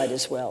inside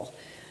as well.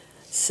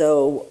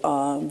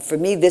 So for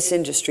me, this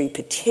industry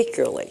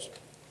particularly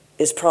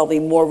is probably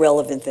more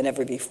relevant than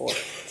ever before.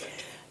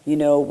 You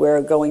know,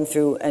 we're going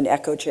through an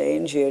echo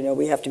change. You know,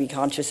 we have to be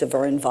conscious of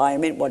our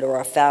environment. What are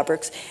our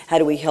fabrics? How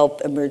do we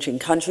help emerging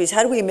countries?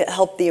 How do we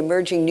help the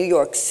emerging New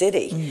York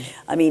City?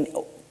 I mean,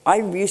 I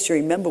used to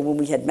remember when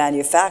we had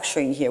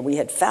manufacturing here, we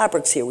had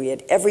fabrics here, we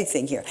had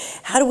everything here.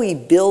 How do we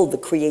build the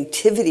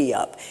creativity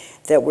up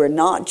that we're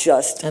not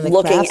just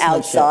looking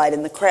outside,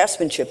 and the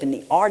craftsmanship and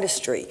the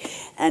artistry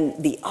and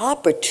the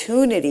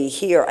opportunity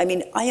here? I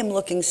mean, I am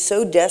looking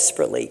so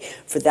desperately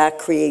for that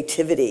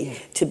creativity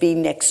to be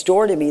next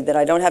door to me that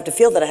I don't have to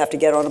feel that I have to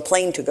get on a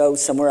plane to go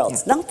somewhere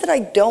else. Not that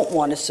I don't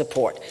want to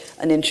support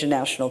an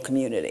international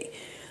community,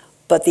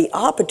 but the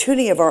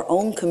opportunity of our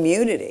own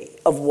community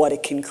of what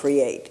it can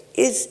create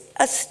is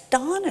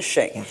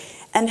astonishing,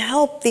 and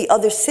help the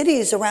other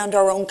cities around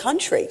our own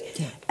country.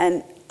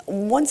 And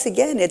once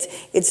again,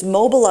 it's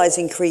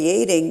mobilizing,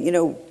 creating. You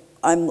know,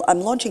 I'm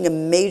launching a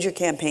major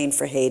campaign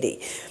for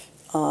Haiti.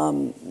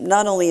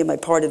 Not only am I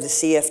part of the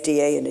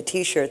CFDA and a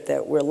T-shirt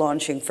that we're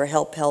launching for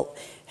Help,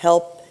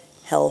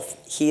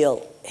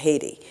 Heal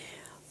Haiti,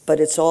 but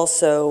it's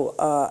also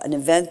an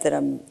event that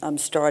I'm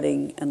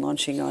starting and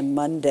launching on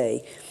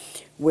Monday,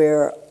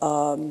 where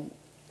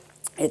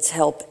it's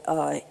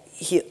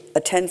a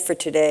tent for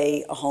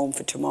today, a home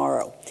for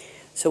tomorrow.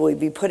 So we'll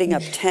be putting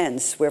up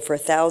tents where for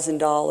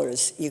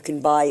 $1,000 you can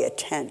buy a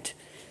tent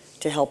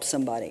to help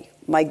somebody.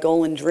 My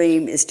goal and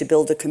dream is to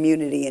build a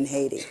community in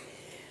Haiti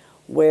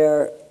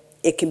where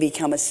it can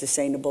become a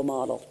sustainable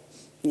model,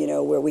 you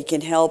know, where we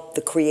can help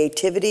the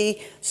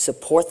creativity,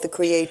 support the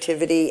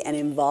creativity, and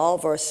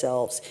involve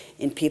ourselves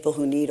in people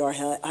who need our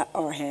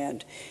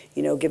hand.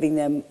 You know, giving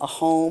them a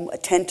home, a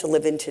tent to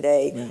live in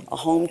today, a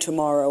home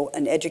tomorrow,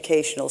 an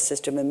educational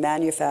system, a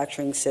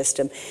manufacturing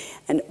system.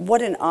 And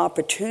what an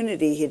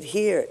opportunity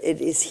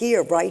it is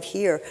here, right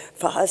here,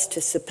 for us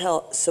to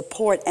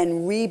support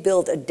and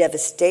rebuild a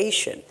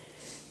devastation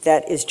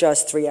that is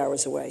just 3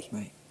 hours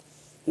away.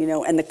 You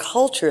know, and the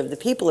culture of the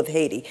people of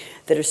Haiti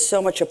that are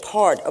so much a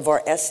part of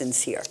our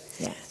essence here.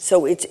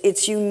 So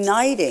it's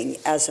uniting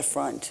as a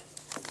front.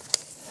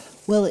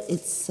 Well,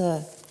 it's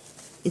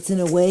in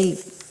a way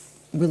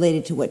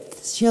related to what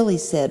Shelley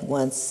said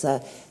once,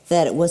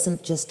 that it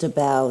wasn't just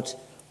about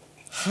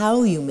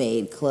how you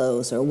made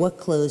clothes or what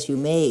clothes you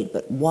made,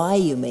 but why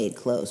you made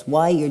clothes,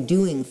 why you're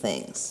doing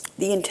things.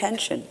 The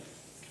intention.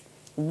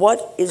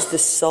 What is the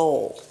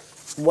soul?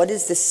 What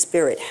is the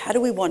spirit? How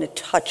do we want to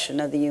touch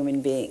another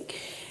human being?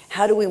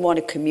 How do we want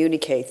to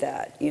communicate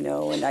that? You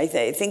know, and I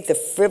think the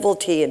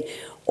frivolity and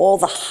all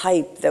the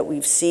hype that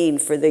we've seen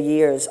for the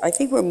years, I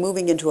think we're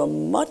moving into a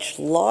much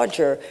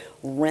larger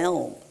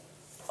realm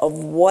of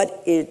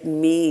what it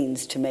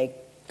means to make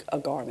a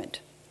garment.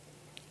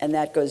 And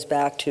that goes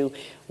back to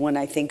when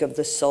I think of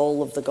the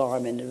soul of the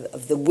garment,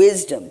 of the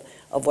wisdom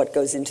of what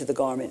goes into the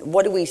garment.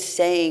 What are we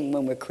saying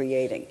when we're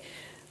creating?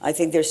 I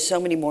think there's so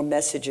many more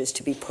messages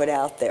to be put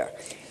out there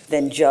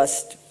than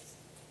just,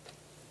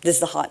 this is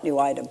the hot new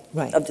item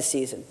of the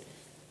season.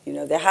 You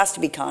know, there has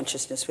to be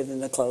consciousness within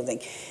the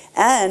clothing.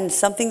 And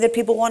something that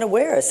people want to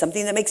wear,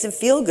 something that makes them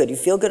feel good. You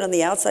feel good on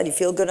the outside, you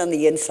feel good on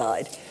the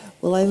inside.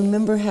 Well, I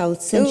remember how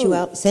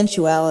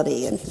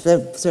sensuality and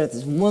sort of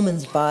this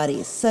woman's body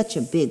is such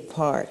a big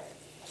part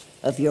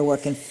of your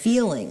work, and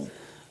feeling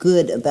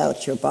good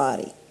about your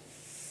body.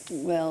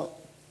 Well,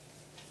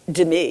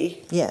 to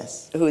me,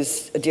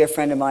 who's a dear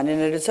friend of mine,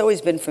 and it's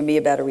always been for me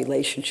about a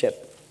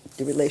relationship,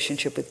 the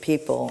relationship with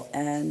people.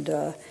 And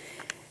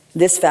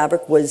this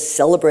fabric was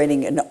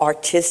celebrating an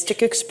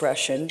artistic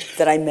expression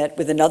that I met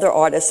with another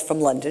artist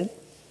from London.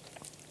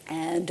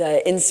 And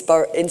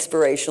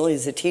inspirational,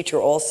 he's a teacher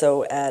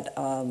also at,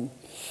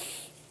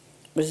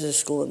 what is this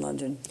school in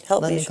London?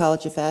 Help London me.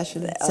 College of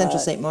Fashion, Central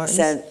St. Martin's?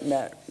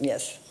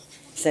 Yes,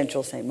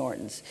 Central St.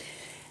 Martin's.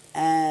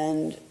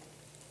 And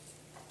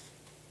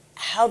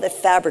how the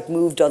fabric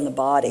moved on the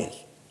body,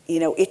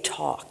 you know, it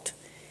talked.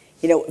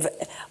 You know,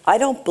 I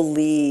don't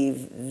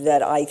believe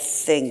that I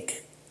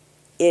think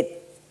it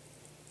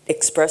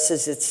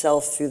expresses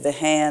itself through the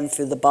hand,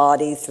 through the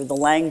body, through the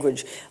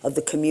language of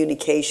the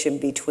communication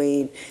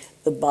between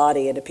the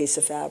body and a piece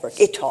of fabric.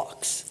 It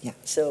talks. Yeah.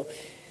 So,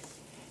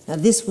 now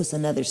this was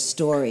another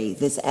story,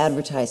 this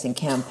advertising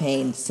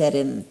campaign set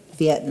in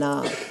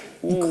Vietnam.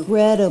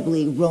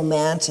 Incredibly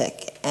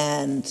romantic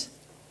and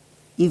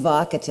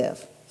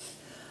evocative.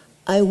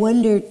 I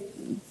wonder,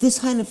 this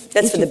kind of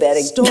that's for the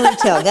bedding.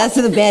 Storytelling. That's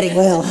for the bedding.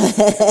 Well,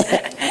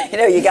 you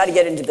know, you got to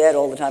get into bed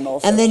all the time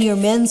also. And then your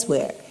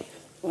menswear.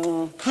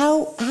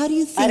 How do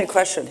you think? I had a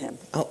question him.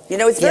 Oh, you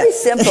know, it's very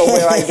simple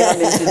where I get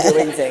him into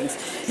doing things.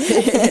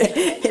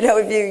 You know,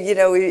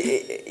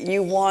 if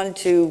you want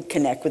to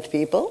connect with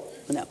people,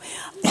 no.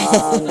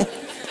 So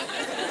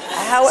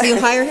you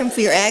hire him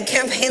for your ad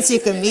campaign so you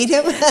can meet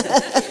him?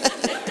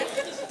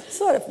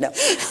 Sort of, no.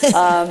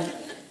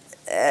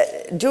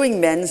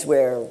 Doing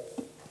menswear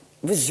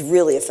was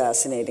really a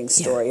fascinating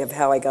story of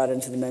how I got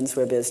into the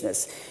menswear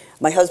business.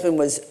 My husband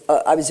was,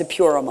 I was a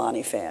pure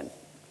Armani fan.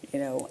 You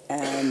know,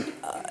 and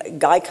a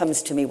guy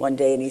comes to me one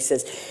day and he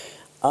says,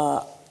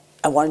 I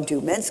want to do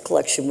a men's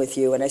collection with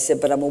you. And I said,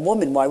 but I'm a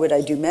woman, why would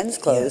I do men's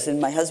clothes? And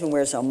my husband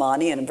wears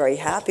Armani and I'm very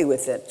happy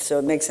with it, so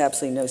it makes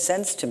absolutely no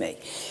sense to me.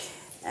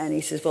 And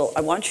he says, well, I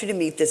want you to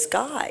meet this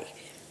guy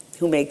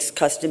who makes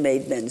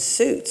custom-made men's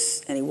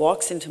suits. And he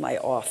walks into my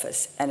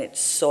office and it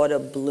sort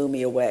of blew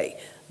me away.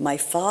 My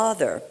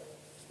father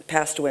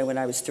passed away when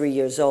I was 3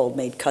 years old,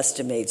 made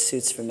custom-made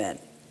suits for men.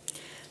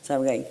 So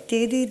I'm going,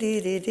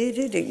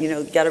 you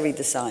know, got to read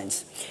the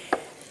signs.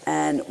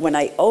 And when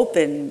I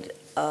opened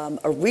a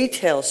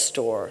retail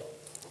store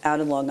out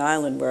in Long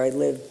Island where I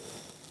lived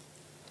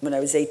when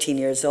I was 18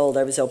 years old,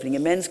 I was opening a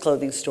men's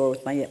clothing store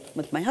with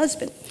my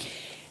husband.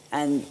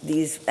 And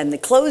the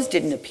clothes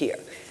didn't appear.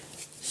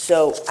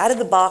 So out of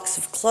the box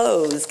of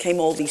clothes came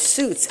all these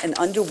suits, and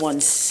under one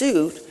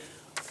suit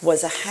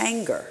was a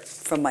hanger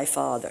from my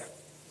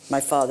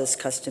father's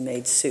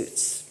custom-made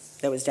suits.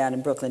 That was down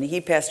in Brooklyn. He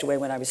passed away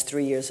when I was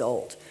 3 years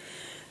old.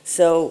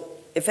 So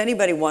if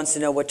anybody wants to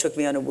know what took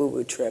me on a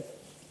woo-woo trip,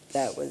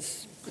 that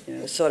was, you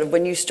know, sort of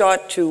when you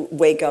start to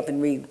wake up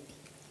and read,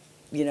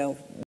 you know,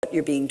 what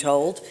you're being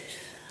told.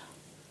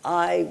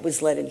 I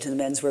was led into the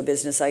menswear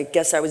business. I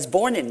guess I was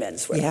born in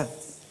menswear. Yeah.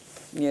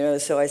 You know,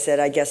 so I said,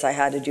 I guess I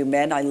had to do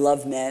men. I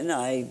love men.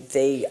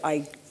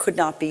 I could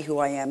not be who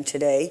I am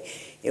today.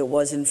 It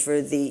wasn't for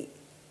the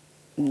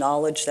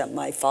knowledge that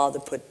my father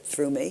put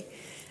through me.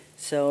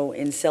 So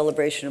in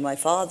celebration of my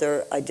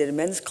father, I did a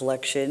men's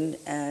collection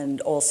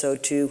and also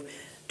to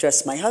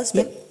dress my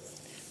husband. Yep.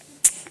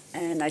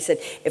 And I said,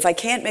 if I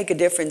can't make a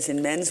difference in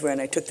menswear,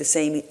 and I took the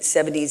same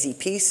 70s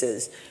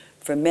pieces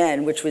for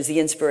men, which was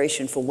the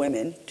inspiration for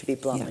women, to be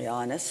bluntly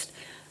honest,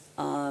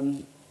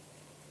 and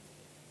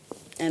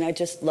I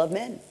just love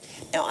men.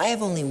 Now, I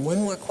have only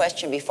one more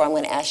question before I'm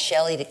going to ask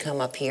Shelley to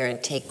come up here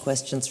and take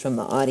questions from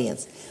the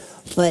audience.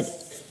 But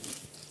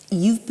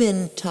you've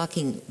been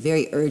talking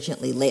very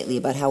urgently lately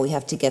about how we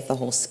have to get the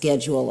whole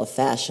schedule of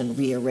fashion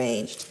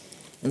rearranged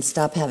and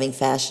stop having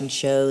fashion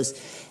shows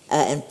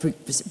and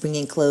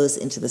bringing clothes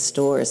into the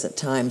stores at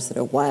times that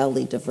are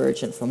wildly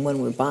divergent from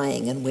when we're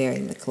buying and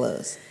wearing the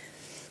clothes.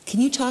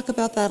 Can you talk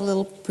about that a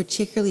little,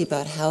 particularly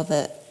about how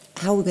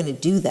we're going to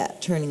do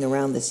that, turning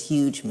around this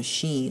huge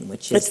machine,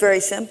 which is... It's very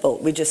simple.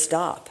 We just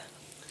stop.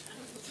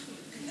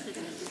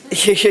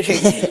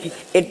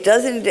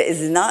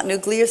 It's not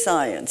nuclear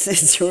science.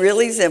 It's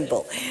really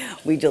simple.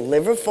 We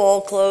deliver fall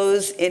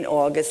clothes in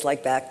August,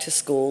 like back to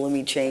school, and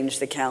we change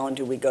the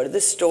calendar. We go to the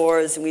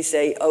stores and we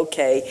say,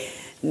 okay,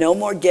 no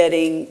more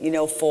getting, you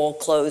know, fall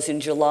clothes in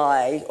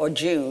July or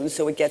June,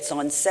 so it gets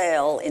on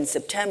sale in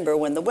September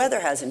when the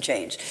weather hasn't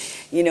changed.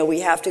 You know, we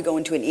have to go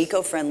into an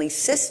eco-friendly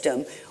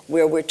system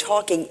where we're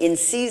talking in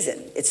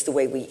season. It's the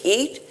way we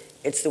eat.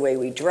 It's the way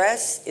we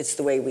dress, it's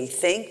the way we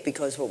think,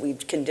 because what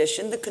we've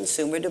conditioned the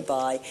consumer to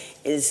buy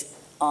is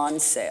on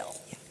sale.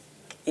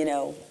 You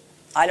know,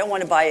 I don't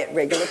want to buy it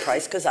regular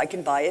price because I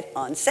can buy it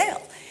on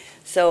sale.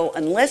 So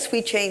unless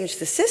we change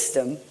the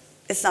system,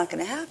 it's not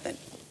going to happen.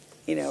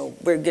 You know,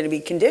 we're going to be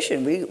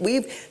conditioned.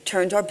 We've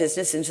turned our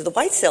business into the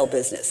white sale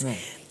business. Right.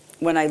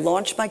 When I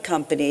launched my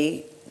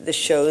company, the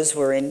shows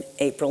were in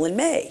April and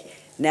May.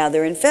 Now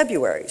they're in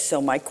February.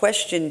 So my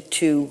question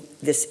to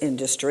this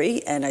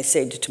industry, and I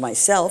say it to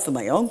myself and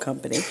my own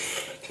company,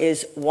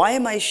 is why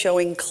am I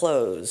showing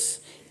clothes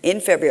in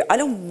February? I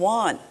don't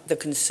want the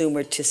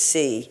consumer to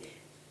see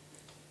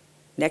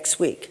next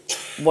week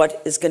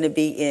what is going to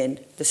be in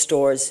the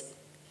stores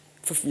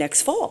for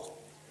next fall,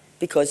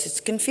 because it's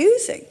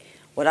confusing.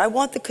 What I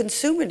want the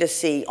consumer to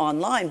see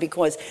online,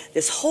 because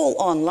this whole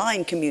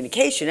online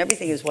communication,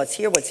 everything is what's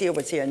here, what's here,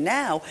 what's here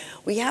now.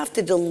 We have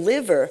to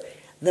deliver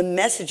the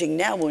messaging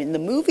now. In the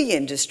movie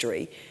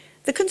industry,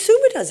 the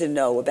consumer doesn't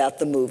know about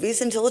the movies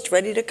until it's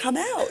ready to come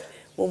out.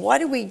 Well, why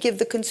do we give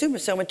the consumer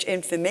so much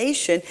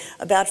information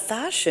about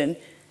fashion,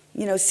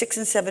 6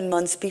 and 7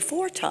 months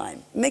before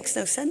time? It makes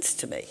no sense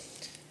to me.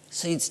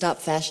 So you'd stop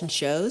fashion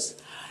shows?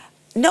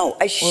 No,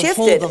 I Or shifted.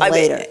 hold them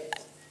later?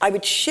 I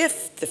would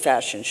shift the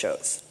fashion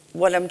shows.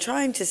 What I'm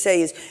trying to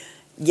say is,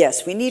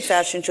 yes, we need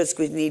fashion shows,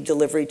 we need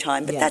delivery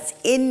time, but that's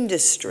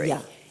industry.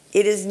 Yeah.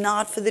 It is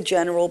not for the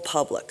general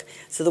public.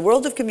 So the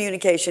world of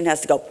communication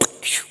has to go,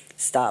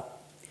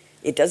 stop.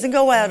 It doesn't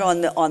go out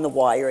on the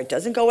wire. It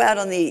doesn't go out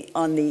on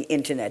the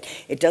internet.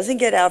 It doesn't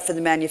get out for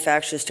the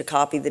manufacturers to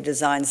copy the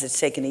designs that's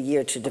taken a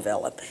year to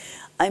develop.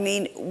 I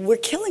mean, we're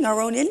killing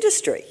our own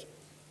industry.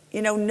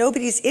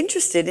 Nobody's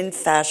interested in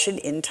fashion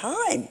in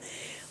time.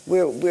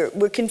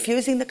 We're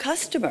confusing the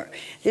customer.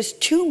 There's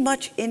too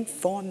much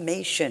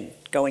information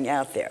going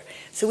out there.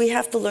 So we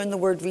have to learn the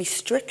word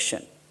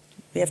restriction.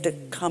 We have to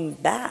come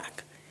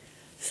back.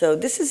 So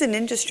this is an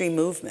industry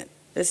movement.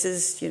 This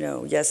is,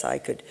 yes, I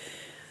could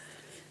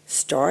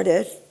start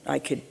it, I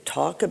could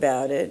talk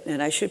about it,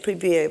 and I should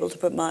be able to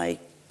put my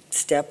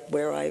step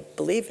where I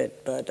believe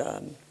it, but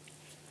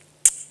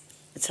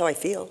it's how I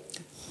feel.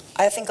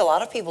 I think a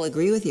lot of people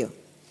agree with you.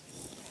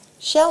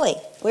 Shelley,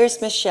 where's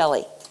Miss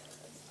Shelley?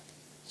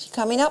 She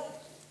coming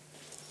up?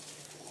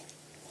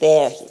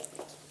 There.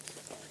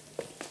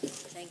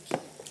 Thank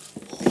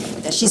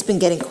you. Now, she's been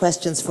getting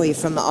questions for you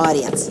from the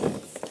audience.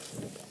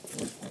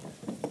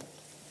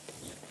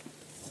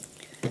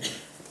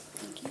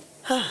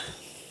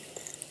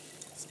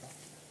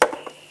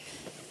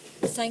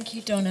 Thank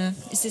you, Donna.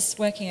 Is this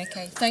working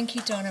okay? Thank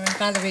you, Donna and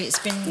Valerie. It's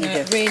been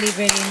really,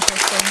 really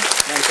interesting.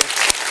 Thank you.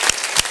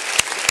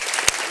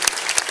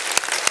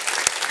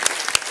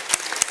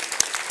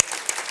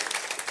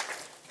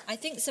 I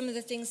think some of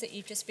the things that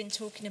you've just been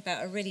talking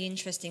about are really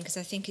interesting, because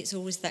I think it's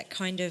always that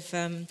kind of,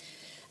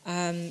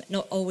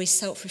 not always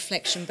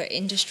self-reflection, but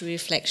industry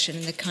reflection,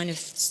 and the kind of,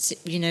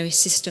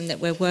 system that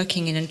we're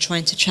working in and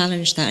trying to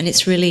challenge that. And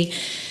it's really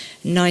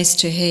nice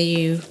to hear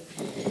you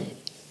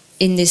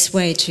in this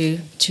way, to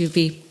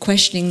be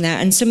questioning that.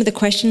 And some of the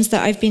questions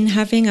that I've been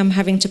having, I'm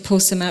having to pull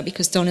some out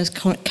because Donna's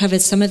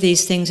covered some of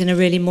these things in a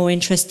really more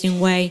interesting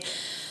way.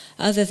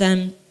 Other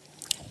than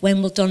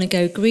when will Donna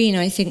go green,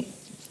 I think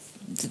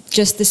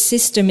just the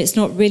system, it's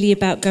not really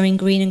about going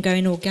green and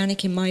going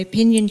organic, in my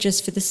opinion,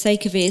 just for the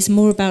sake of it. It's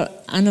more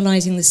about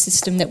analysing the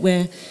system that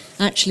we're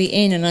actually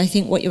in. And I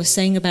think what you're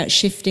saying about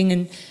shifting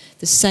and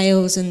the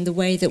sales and the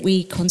way that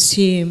we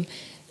consume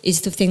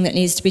is the thing that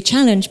needs to be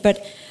challenged.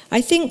 But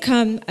I think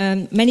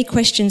many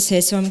questions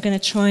here, so I'm going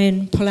to try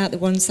and pull out the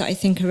ones that I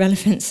think are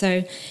relevant.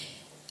 So,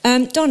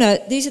 Donna,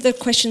 these are the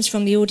questions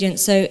from the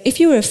audience. So, if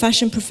you were a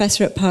fashion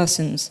professor at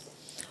Parsons,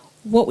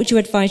 what would you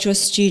advise your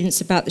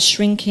students about the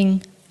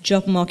shrinking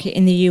job market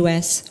in the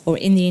US or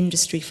in the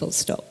industry, full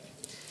stop?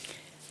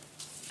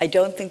 I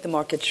don't think the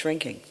market's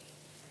shrinking.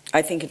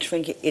 I think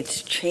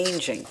it's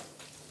changing.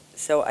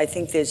 So I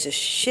think there's a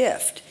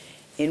shift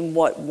in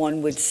what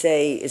one would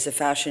say is a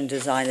fashion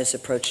designer's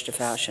approach to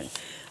fashion.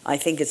 I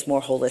think it's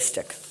more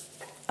holistic.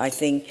 I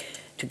think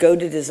to go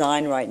to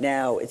design right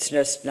now, it's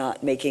just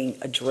not making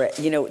a dress.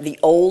 The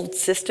old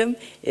system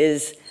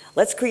is,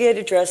 let's create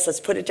a dress, let's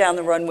put it down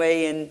the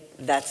runway, and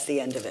that's the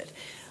end of it.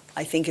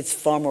 I think it's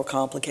far more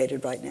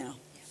complicated right now.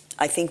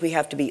 I think we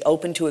have to be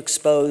open to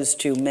exposed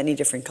to many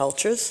different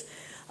cultures.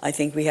 I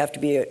think we have to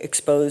be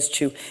exposed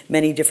to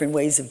many different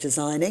ways of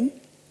designing.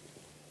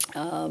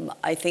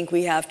 I think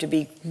we have to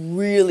be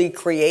really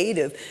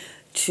creative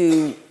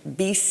to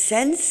be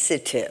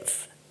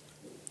sensitive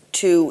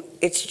to,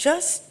 it's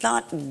just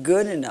not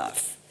good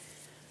enough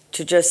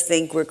to just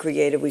think we're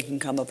creative, we can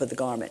come up with a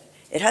garment.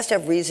 It has to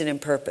have reason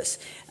and purpose.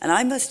 And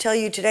I must tell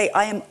you today,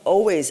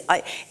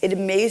 it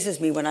amazes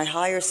me when I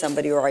hire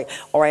somebody or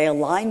I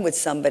align with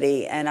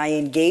somebody and I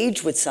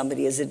engage with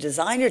somebody as a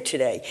designer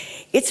today.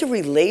 It's a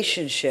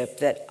relationship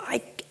that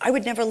I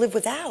would never live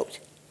without.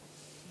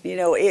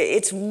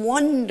 It's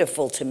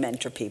wonderful to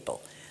mentor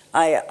people.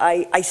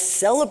 I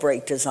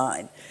celebrate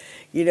design.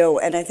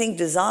 And I think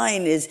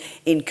design is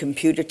in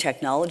computer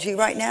technology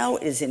right now,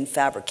 is in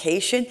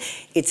fabrication.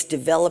 It's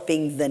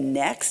developing the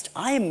next.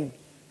 I am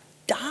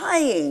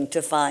dying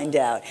to find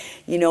out,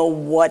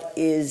 what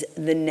is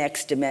the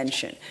next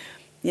dimension.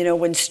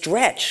 When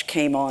stretch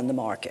came on the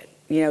market,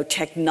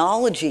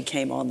 technology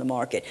came on the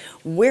market,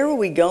 where are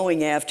we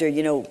going after,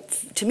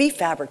 to me,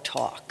 fabric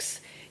talks.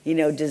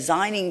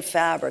 Designing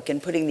fabric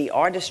and putting the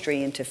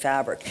artistry into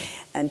fabric,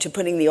 and to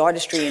putting the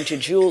artistry into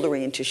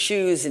jewelry, into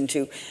shoes,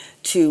 into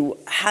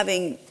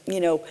having,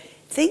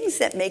 things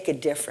that make a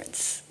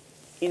difference.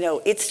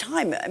 It's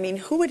time. I mean,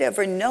 who would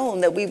ever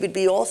known that we would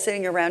be all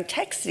sitting around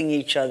texting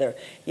each other,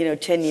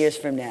 10 years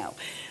from now?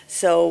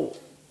 So,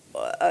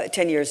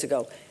 10 years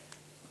ago.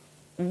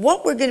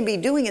 What we're going to be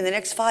doing in the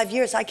next 5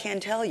 years, I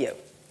can't tell you.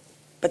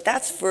 But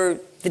that's for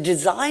the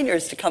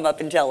designers to come up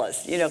and tell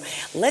us,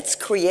 let's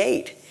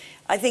create.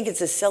 I think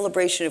it's a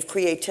celebration of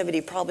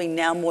creativity probably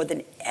now more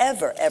than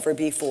ever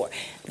before.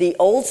 The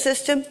old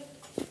system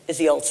is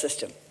the old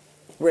system.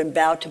 We're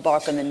about to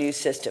embark on the new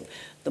system.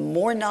 The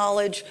more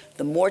knowledge,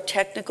 the more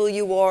technical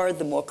you are,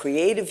 the more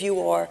creative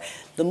you are,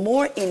 the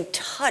more in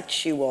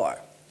touch you are,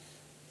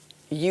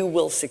 you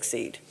will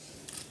succeed.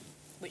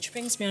 Which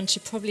brings me on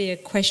to probably a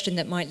question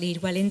that might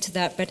lead well into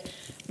that, but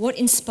what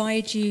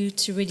inspired you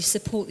to really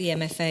support the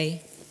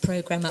MFA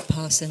program at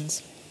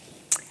Parsons?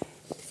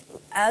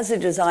 As a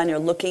designer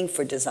looking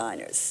for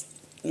designers,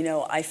 you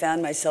know, I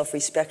found myself,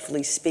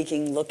 respectfully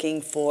speaking,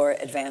 looking for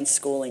advanced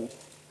schooling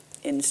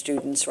in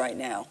students right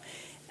now.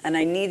 And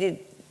I needed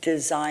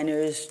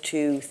designers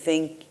to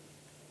think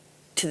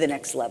to the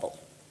next level.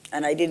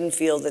 And I didn't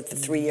feel that the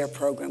 3-year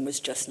program was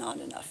just not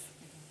enough.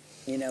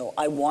 You know,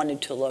 I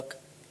wanted to look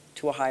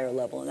to a higher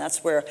level. And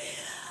that's where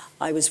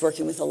I was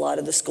working with a lot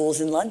of the schools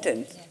in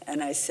London.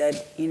 And I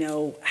said, you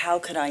know, how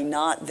could I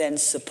not then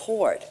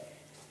support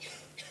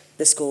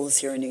the schools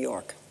here in New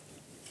York?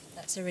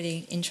 That's a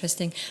really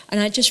interesting,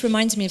 and it just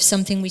reminds me of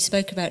something we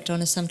spoke about,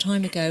 Donna, some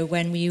time ago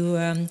when we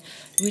were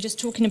just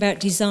talking about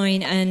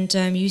design, and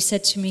you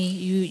said to me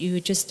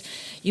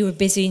you were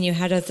busy and you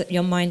had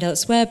your mind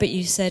elsewhere, but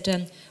you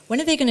said, when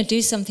are they going to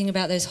do something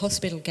about those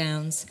hospital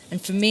gowns? And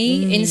for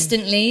me,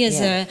 instantly, as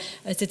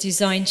a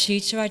design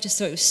tutor, I just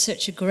thought it was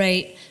such a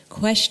great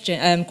question.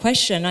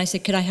 I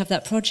said, could I have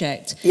that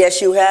project? Yes,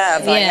 you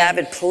have. Yeah. I have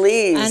it.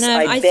 Please, and,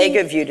 I beg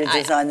of you to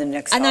design the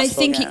next hospital And I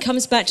think gown. it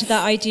comes back to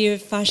that idea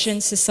of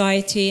fashion,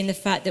 society, and the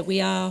fact that we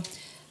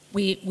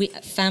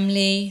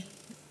family,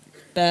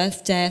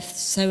 birth, death,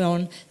 so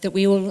on, that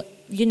we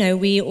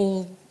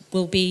all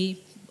will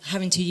be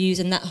having to use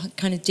in that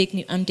kind of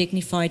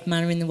undignified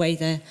manner in the way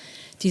they're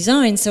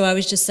designed. So I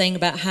was just saying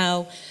about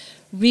how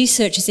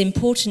research is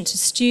important to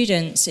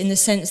students in the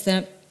sense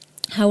that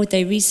how would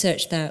they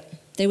research that?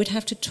 They would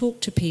have to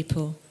talk to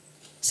people.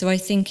 So I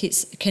think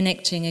it's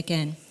connecting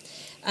again.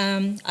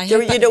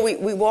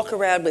 We walk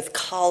around with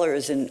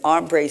collars and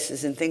arm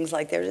braces and things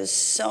like that. There's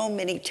so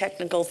many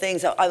technical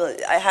things.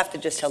 I have to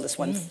just tell this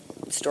one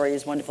story.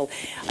 Is wonderful.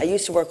 I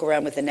used to work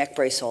around with a neck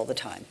brace all the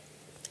time.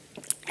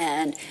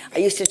 And I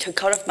used to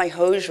cut off my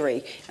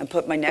hosiery and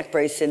put my neck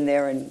brace in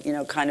there and, you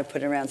know, kind of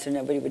put it around so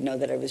nobody would know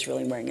that I was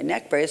really wearing a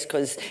neck brace,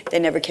 because they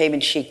never came in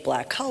chic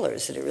black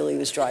colors, and it really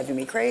was driving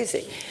me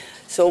crazy.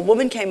 So a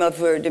woman came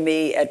over to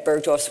me at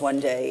Bergdorf's one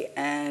day,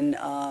 and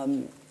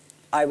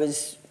I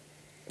was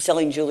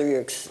selling jewelry or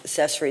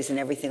accessories and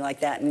everything like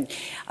that. And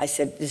I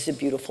said, this is a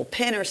beautiful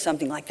pin or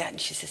something like that. And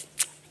she says,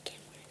 I can't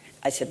wear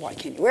it. I said, why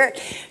can't you wear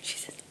it? She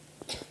said,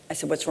 I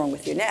said, what's wrong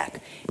with your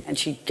neck? And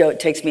she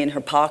takes me in her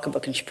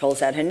pocketbook and she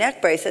pulls out her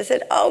neck brace. I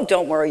said, oh,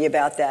 don't worry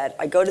about that.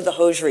 I go to the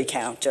hosiery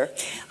counter.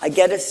 I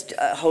get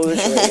a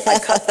hosiery. I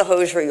cut the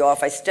hosiery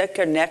off. I stick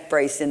her neck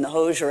brace in the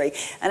hosiery.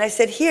 And I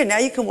said, here, now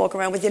you can walk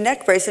around with your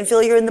neck brace and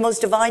feel you're in the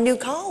most divine new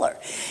collar.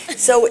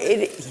 So,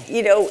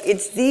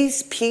 it's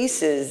these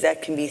pieces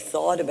that can be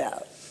thought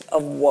about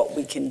of what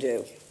we can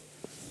do.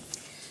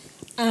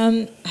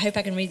 I hope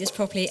I can read this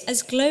properly.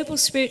 As global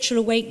spiritual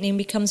awakening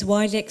becomes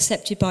widely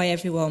accepted by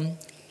everyone,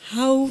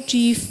 how do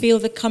you feel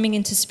the coming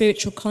into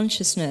spiritual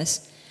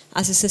consciousness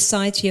as a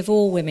society of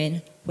all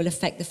women will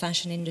affect the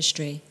fashion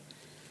industry?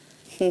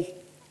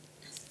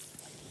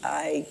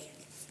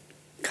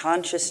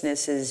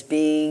 Consciousness is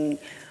being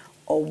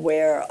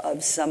aware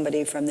of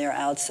somebody from their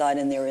outside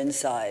and their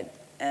inside,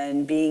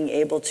 and being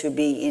able to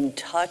be in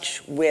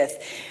touch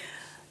with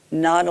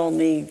not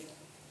only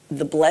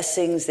the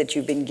blessings that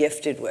you've been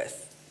gifted with,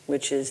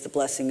 which is the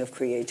blessing of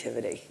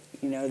creativity.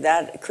 You know,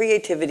 that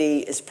creativity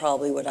is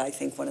probably what I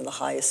think one of the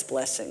highest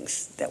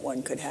blessings that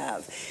one could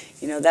have.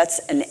 You know, that's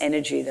an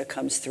energy that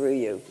comes through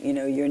you. You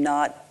know, you're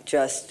not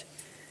just,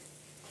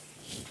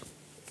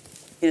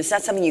 it's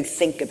not something you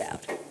think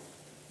about.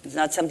 It's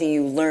not something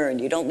you learn.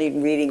 You don't need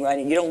reading,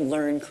 writing. You don't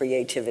learn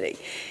creativity.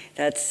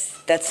 That's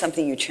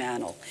something you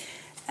channel.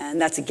 And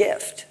that's a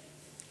gift.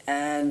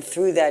 And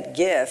through that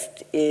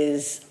gift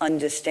is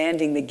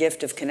understanding the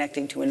gift of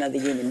connecting to another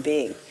human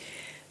being.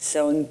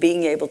 So in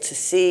being able to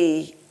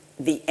see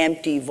the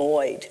empty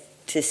void,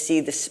 to see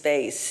the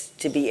space,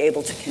 to be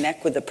able to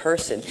connect with the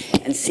person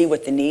and see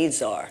what the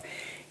needs are,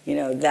 you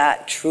know,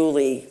 that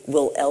truly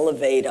will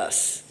elevate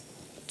us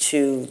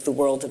to the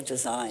world of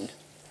design.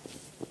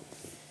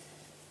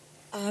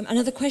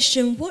 Another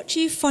question, what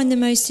do you find the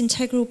most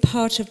integral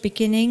part of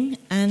beginning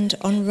and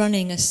on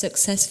running a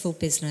successful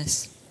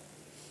business?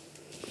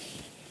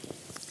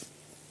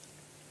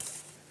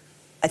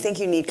 I think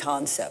you need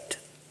concept.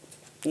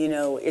 You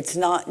know, it's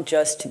not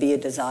just to be a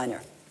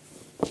designer.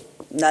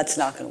 That's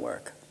not going to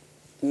work.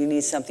 You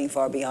need something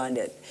far beyond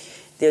it.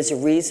 There's a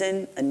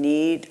reason, a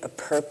need, a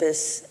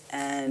purpose,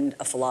 and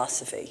a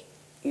philosophy.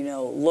 You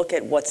know, look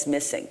at what's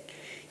missing.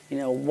 You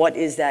know, what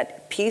is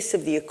that piece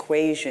of the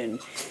equation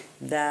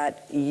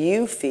that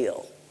you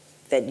feel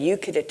that you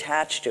could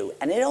attach to?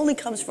 And it only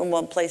comes from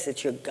one place,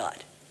 it's your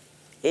gut.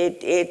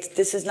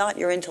 This is not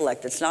your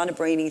intellect. It's not a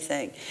brainy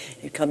thing.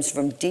 It comes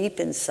from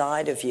deep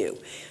inside of you,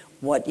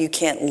 what you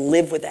can't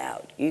live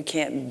without, you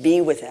can't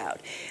be without.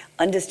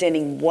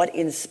 understanding what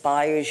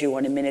inspires you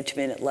on a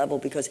minute-to-minute level,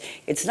 because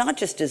it's not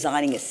just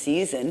designing a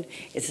season,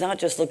 it's not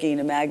just looking at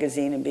a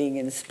magazine and being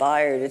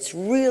inspired, it's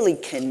really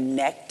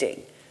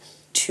connecting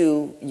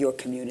to your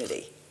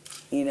community.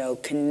 You know,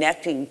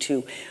 connecting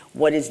to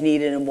what is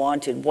needed and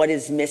wanted, what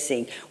is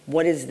missing,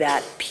 what is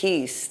that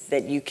piece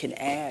that you can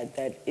add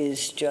that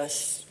is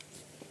just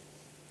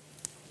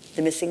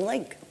the missing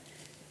link.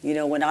 You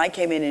know, when I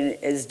came in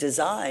as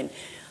design,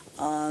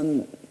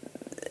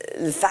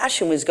 the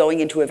fashion was going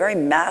into a very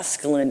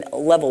masculine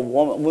level.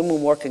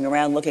 Women walking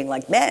around looking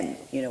like men.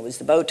 You know, it was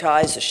the bow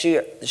ties, the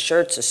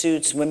shirts, the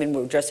suits. Women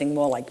were dressing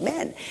more like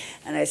men.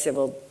 And I said,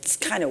 well, it's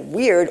kind of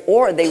weird.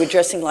 Or they were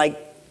dressing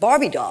like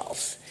Barbie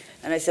dolls.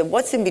 And I said,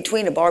 what's in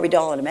between a Barbie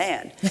doll and a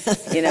man?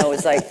 You know,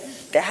 it's like,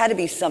 there had to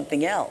be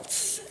something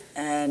else.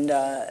 And,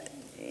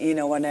 you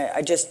know, when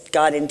I just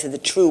got into the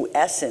true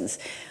essence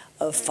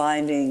of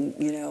finding,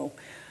 you know,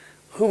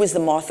 who was the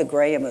Martha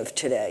Graham of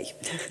today?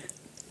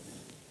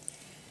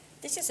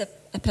 This is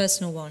a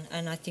personal one,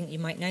 and I think you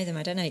might know them.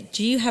 I don't know.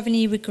 Do you have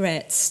any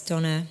regrets,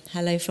 Donna?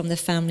 Hello from the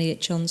family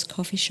at John's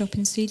Coffee Shop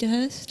in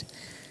Cedarhurst.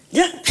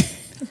 Yeah.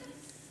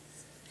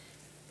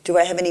 Do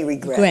I have any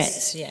regrets?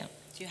 Regrets, yeah.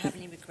 Do you have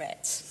any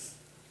regrets?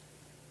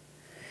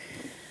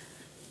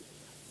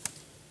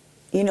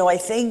 You know, I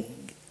think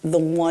the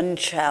one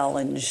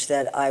challenge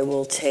that I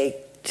will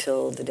take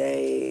till the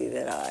day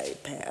that I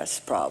pass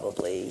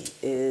probably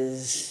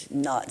is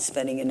not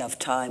spending enough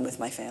time with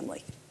my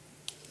family.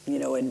 You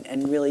know,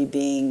 and really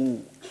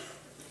being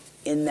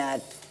in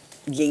that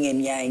yin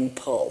and yang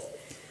pull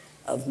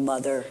of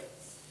mother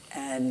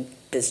and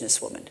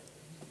businesswoman.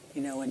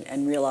 You know,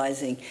 and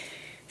realizing,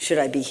 should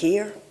I be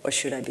here or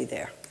should I be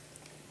there?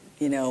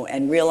 You know,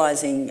 and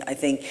realizing, I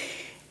think,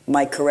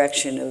 my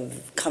correction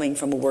of coming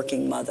from a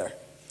working mother.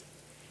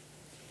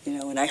 You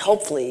know, and I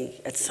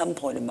hopefully, at some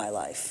point in my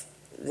life,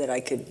 that I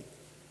could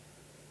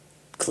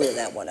clear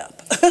that one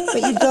up.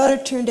 But your daughter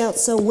turned out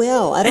so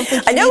well. I don't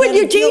think I know what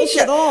you teach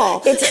at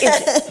all.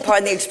 It's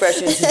pardon the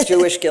expression, it's a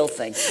Jewish guilt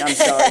thing. I'm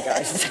sorry,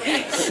 guys. You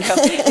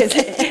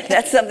know,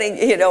 that's something,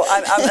 you know,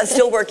 I'm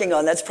still working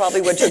on. That's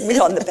probably what took me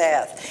on the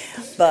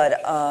path.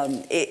 But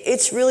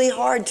it's really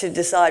hard to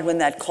decide when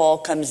that call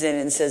comes in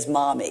and says,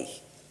 Mommy.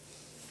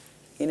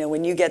 You know,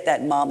 when you get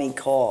that mommy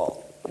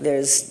call,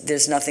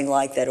 there's nothing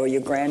like that, or your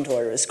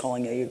granddaughter is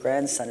calling, or your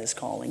grandson is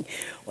calling,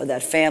 or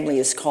that family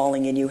is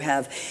calling, and you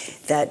have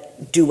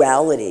that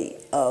duality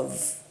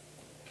of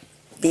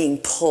being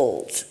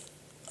pulled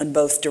in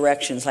both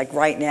directions. Like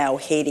right now,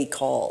 Haiti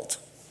called.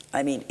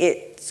 I mean,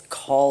 it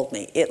called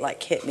me. It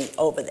like hit me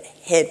over the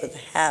head with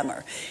a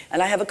hammer.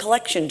 And I have a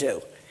collection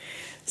due.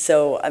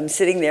 So I'm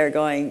sitting there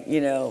going,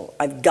 you know,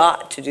 I've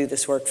got to do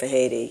this work for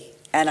Haiti,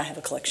 and I have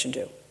a collection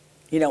due.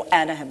 You know,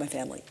 and I have my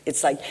family.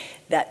 It's like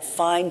that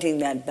finding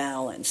that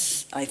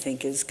balance, I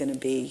think, is going to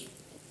be,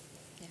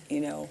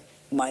 you know,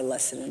 my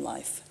lesson in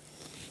life.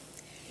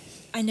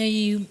 I know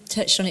you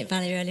touched on it,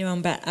 Valerie, earlier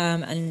on, but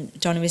and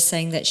Donna was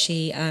saying that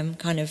she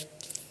kind of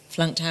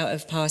flunked out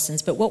of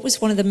Parsons. But what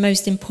was one of the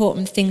most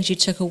important things you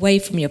took away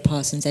from your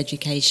Parsons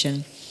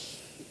education?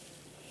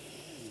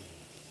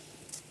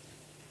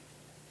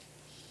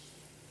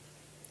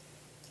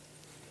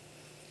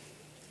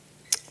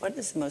 What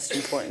is the most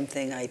important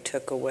thing I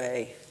took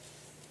away?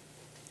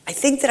 I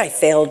think that I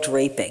failed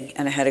draping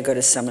and I had to go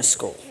to summer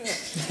school.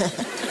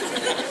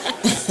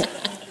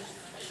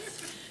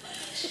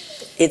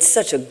 It's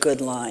such a good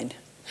line.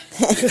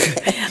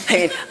 I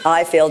mean,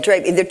 I failed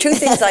draping. There are two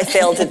things I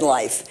failed in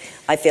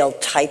life. I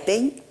failed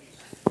typing.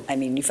 I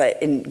mean,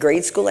 in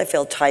grade school I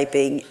failed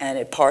typing, and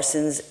at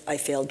Parsons I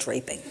failed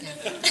draping.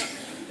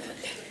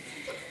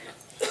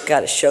 Got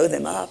to show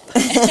them up.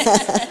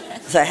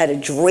 So I had to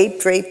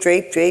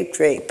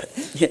drape.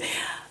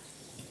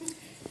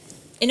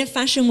 In a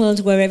fashion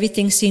world where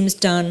everything seems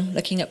done,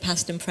 looking at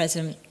past and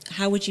present,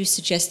 how would you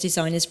suggest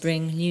designers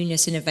bring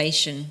newness,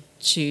 innovation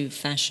to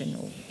fashion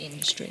or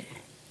industry?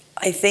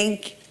 I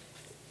think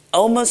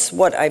almost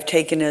what I've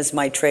taken as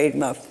my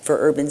trademark for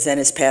Urban Zen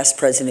is past,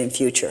 present, and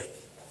future.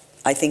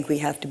 I think we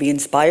have to be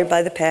inspired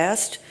by the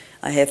past.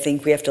 I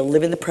think we have to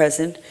live in the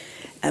present,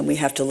 and we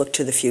have to look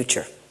to the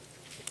future.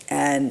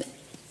 And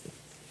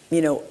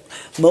you know,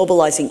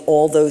 mobilizing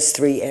all those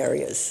three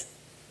areas.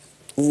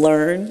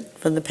 Learn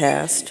from the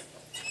past,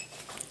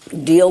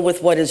 deal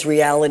with what is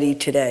reality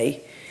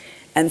today,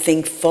 and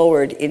think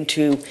forward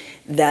into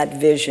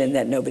that vision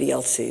that nobody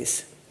else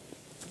sees.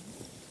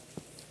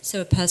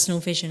 So a personal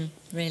vision,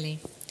 really.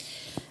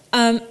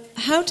 How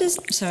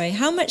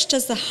much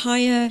does the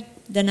higher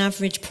than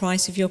average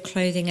price of your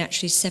clothing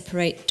actually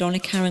separate Donna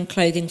Karan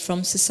clothing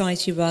from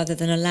society rather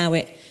than allow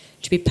it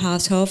to be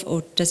part of,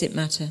 or does it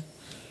matter?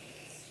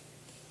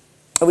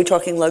 Are we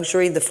talking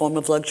luxury, the form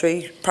of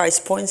luxury, price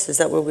points? Is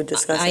that what we're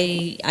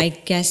discussing? I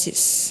guess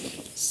it's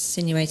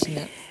insinuating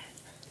that.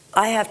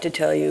 I have to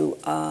tell you,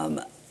 I'm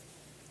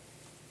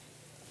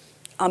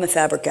a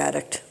fabric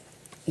addict.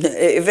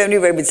 If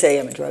anybody would say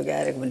I'm a drug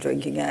addict, I'm a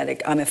drinking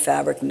addict, I'm a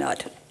fabric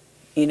nut,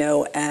 you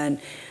know, and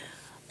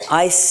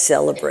I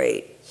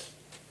celebrate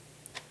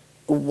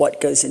what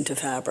goes into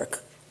fabric.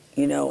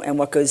 you know, and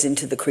what goes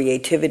into the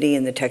creativity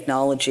and the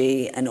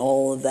technology and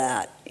all of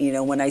that. You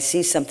know, when I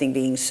see something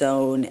being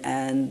sewn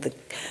and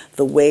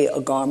the way a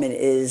garment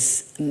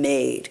is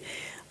made,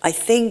 I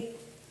think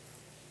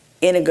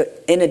in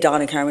a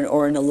Donna Karan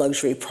or in a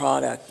luxury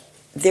product,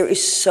 there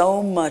is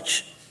so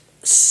much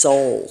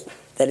soul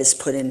that is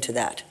put into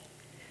that.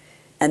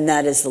 And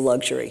that is the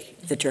luxury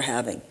that you're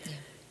having. Yeah.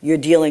 You're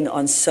dealing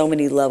on so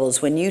many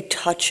levels. When you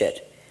touch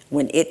it,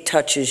 when it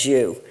touches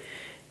you,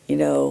 you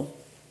know,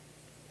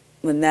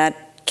 when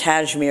that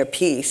cashmere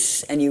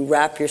piece and you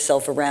wrap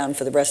yourself around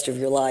for the rest of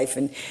your life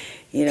and,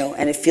 you know,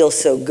 and it feels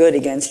so good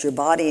against your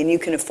body and you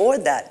can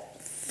afford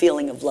that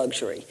feeling of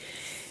luxury.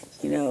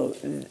 You know,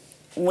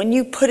 when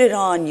you put it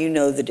on, you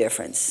know the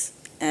difference.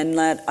 And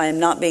that I'm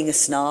not being a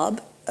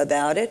snob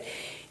about it.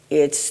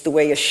 It's the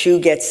way a shoe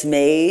gets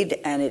made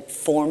and it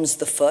forms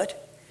the foot,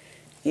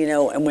 you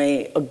know, and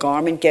when a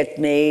garment gets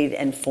made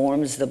and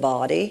forms the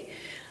body,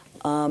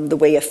 the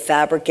way a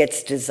fabric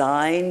gets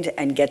designed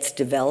and gets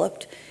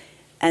developed.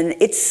 And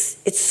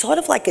it's sort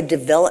of like a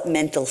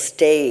developmental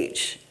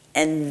stage,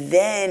 and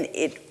then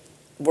it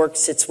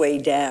works its way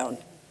down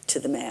to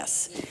the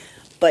mass.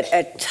 But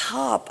at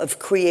top of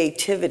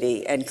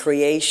creativity and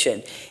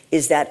creation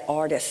is that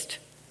artist.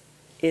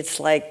 It's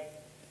like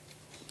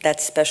that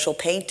special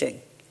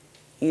painting,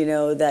 you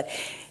know, that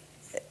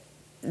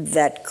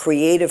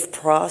creative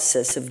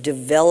process of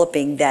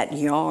developing that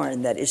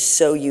yarn that is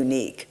so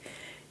unique.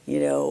 You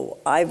know,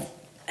 I've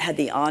had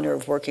the honor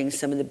of working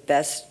some of the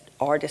best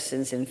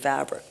artisans in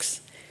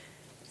fabrics,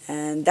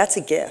 and that's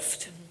a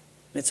gift.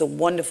 It's a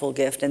wonderful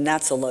gift, and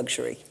that's a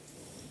luxury,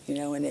 you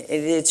know, and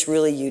it's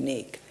really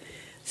unique.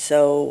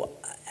 So,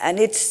 and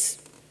it's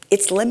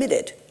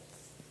limited.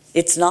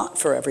 It's not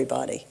for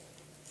everybody.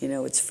 You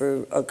know, it's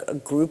for a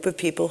group of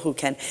people who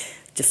can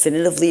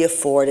definitively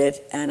afford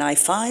it, and I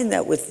find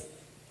that with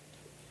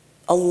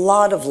a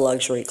lot of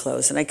luxury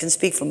clothes, and I can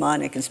speak for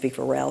mine, I can speak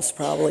for Ralph's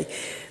probably,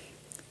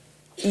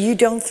 you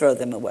don't throw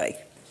them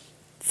away.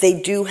 They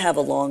do have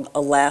a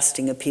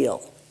lasting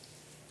appeal,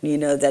 you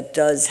know, that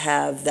does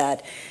have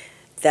that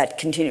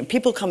continuum.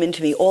 People come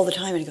into me all the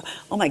time and go,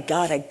 oh my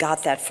God, I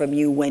got that from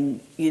you when,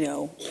 you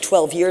know,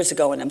 12 years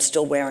ago and I'm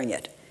still wearing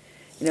it.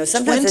 You know,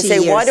 sometimes they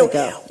say, why do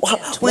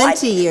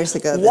 20 years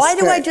ago. Why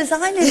do I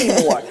design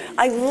anymore?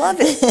 I love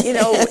it. You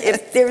know,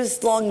 if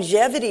there's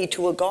longevity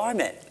to a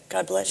garment,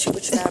 God bless you,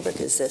 which fabric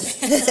is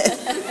this?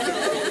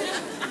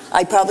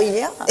 I probably,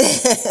 yeah.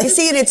 You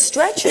see, and it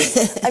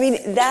stretches. I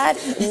mean, that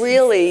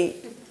really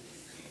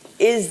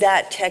is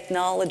that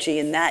technology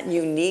and that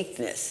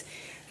uniqueness,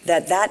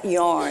 that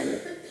yarn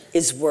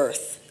is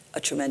worth a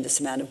tremendous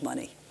amount of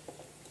money,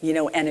 you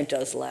know, and it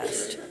does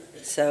last.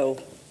 So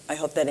I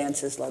hope that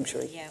answers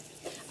luxury. Yeah.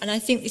 And I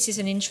think this is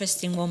an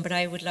interesting one, but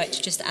I would like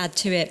to just add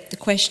to it. The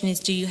question is,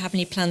 do you have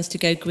any plans to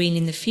go green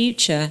in the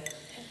future?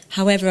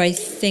 However, I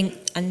think,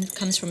 and it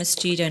comes from a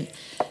student,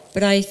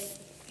 but I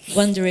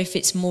wonder if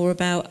it's more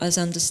about us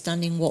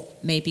understanding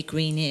what maybe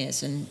green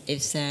is, and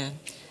is there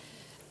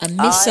a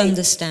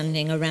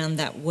misunderstanding around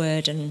that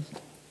word and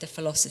the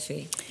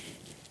philosophy?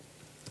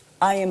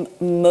 I am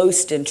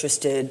most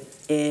interested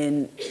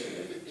in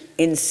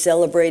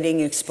celebrating,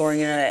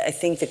 exploring, and I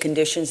think the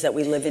conditions that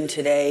we live in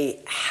today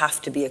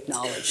have to be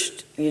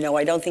acknowledged. You know,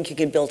 I don't think you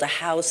can build a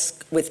house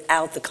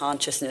without the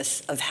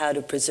consciousness of how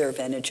to preserve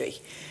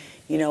energy.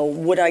 You know,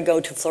 would I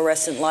go to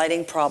fluorescent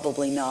lighting?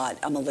 Probably not.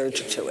 I'm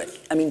allergic to it.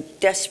 I mean,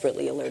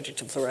 desperately allergic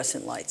to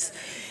fluorescent lights.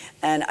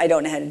 And I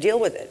don't know how to deal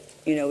with it.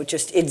 You know, it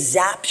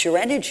zaps your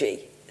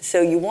energy. So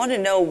you want to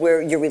know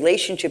where your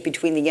relationship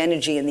between the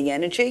energy and the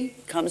energy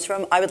comes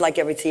from. I would like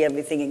to see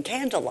everything in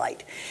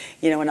candlelight,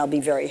 you know, and I'll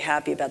be very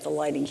happy about the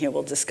lighting here.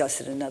 We'll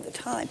discuss it another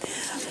time.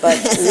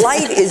 But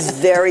light is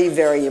very,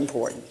 very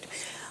important.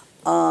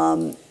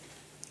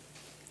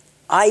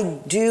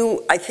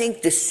 I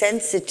think the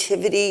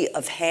sensitivity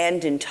of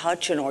hand and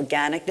touch and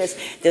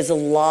organicness, there's a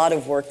lot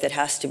of work that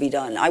has to be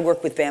done. I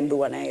work with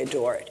bamboo and I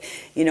adore it.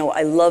 You know,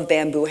 I love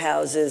bamboo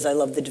houses. I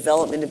love the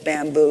development of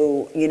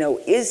bamboo. You know,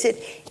 is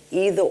it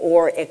either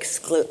or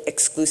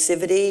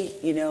exclusivity?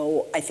 You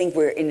know, I think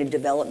we're in a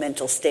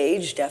developmental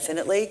stage,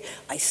 definitely.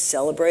 I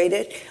celebrate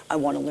it. I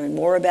want to learn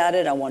more about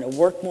it. I want to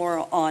work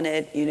more on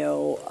it, you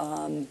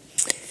know.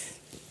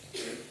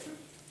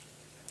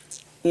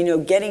 You know,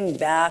 getting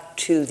back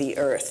to the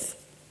earth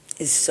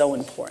is so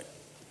important.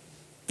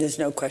 There's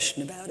no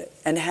question about it.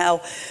 And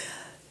how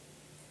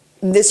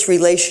this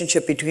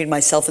relationship between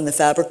myself and the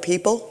fabric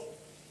people,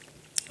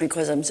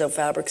 because I'm so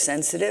fabric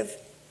sensitive,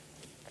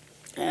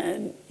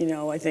 and, you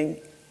know, I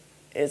think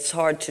it's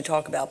hard to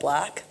talk about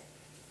black,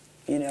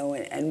 you know,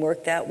 and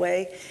work that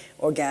way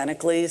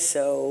organically.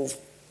 So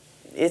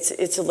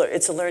it's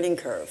a learning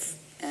curve.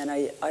 And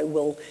I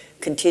will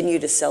continue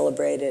to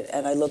celebrate it,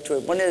 and I look to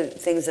it. One of the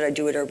things that I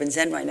do at Urban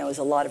Zen right now is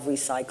a lot of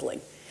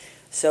recycling.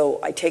 So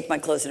I take my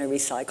clothes and I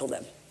recycle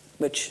them,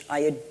 which I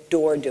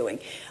adore doing.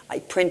 I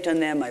print on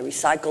them, I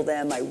recycle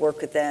them, I work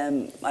with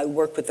them, I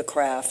work with the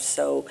craft.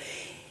 So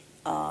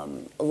a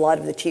lot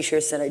of the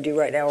t-shirts that I do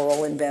right now are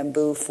all in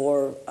bamboo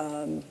for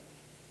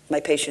my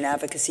patient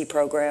advocacy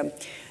program.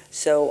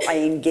 So I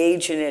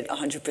engage in it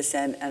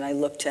 100%, and I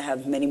look to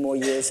have many more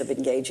years of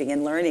engaging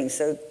and learning.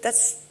 So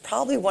that's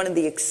probably one of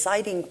the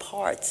exciting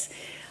parts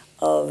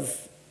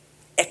of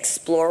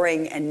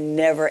exploring and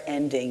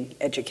never-ending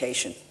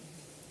education.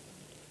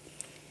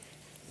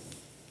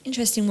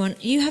 Interesting one.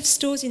 You have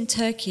stores in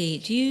Turkey.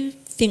 Do you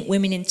think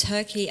women in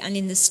Turkey and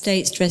in the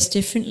States dress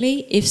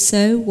differently? If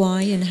so,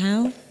 why and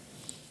how?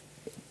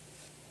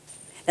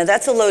 Now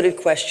that's a loaded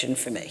question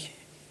for me,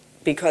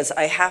 because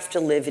I have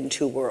to live in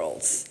two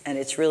worlds, and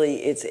it's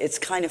really, it's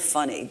kind of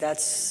funny.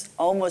 That's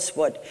almost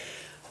what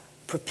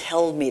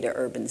propelled me to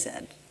Urban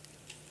Zen.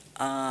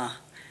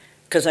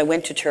 Because I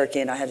went to Turkey,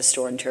 and I had a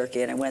store in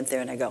Turkey, and I went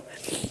there and I go,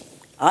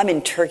 I'm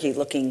in Turkey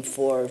looking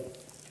for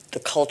the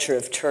culture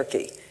of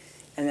Turkey.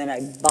 And then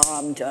I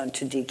bombed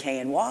onto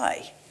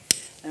DKNY.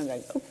 And I'm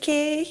like,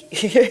 okay.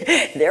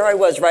 There I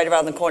was right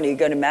around the corner. You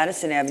go to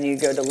Madison Avenue, you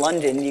go to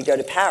London, you go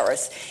to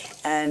Paris,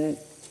 and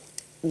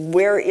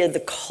where are the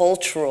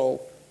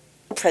cultural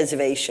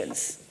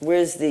preservations?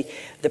 Where's the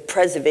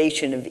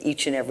preservation of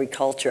each and every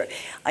culture?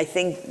 I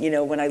think, you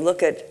know, when I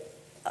look at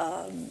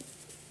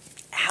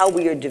how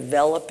we are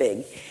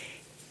developing,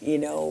 you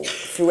know,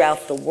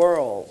 throughout the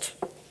world,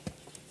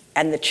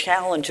 and the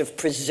challenge of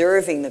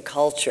preserving the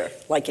culture,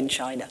 like in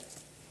China,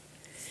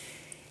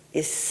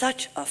 is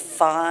such a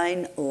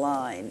fine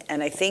line.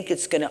 And I think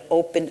it's going to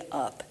open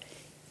up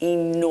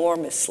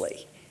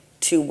enormously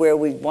to where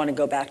we want to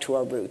go back to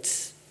our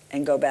roots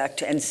and go back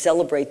to and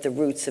celebrate the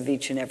roots of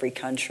each and every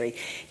country.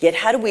 Yet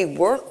how do we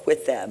work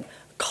with them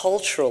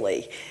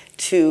culturally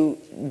to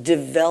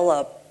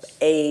develop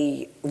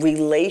a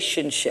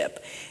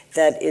relationship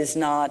that is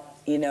not,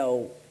 you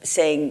know,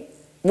 saying,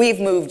 we've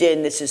moved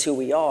in, this is who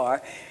we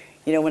are.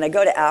 You know, when I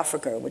go to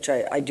Africa, which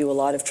I do a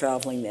lot of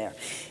traveling there,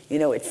 you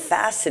know, it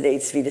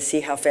fascinates me to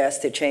see how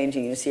fast they're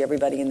changing. You see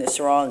everybody in the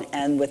sarong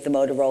and with the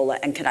Motorola,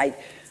 and can I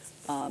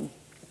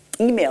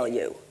email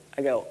you?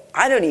 I go,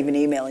 I don't even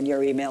email, and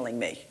you're emailing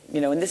me.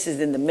 You know, and this is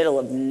in the middle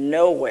of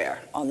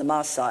nowhere on the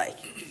Maasai.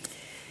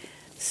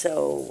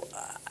 So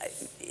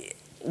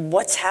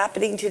what's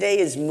happening today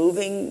is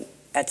moving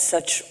at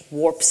such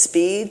warp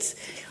speeds.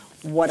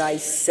 What I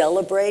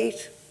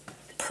celebrate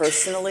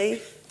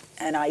personally,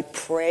 and I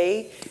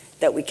pray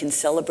that we can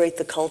celebrate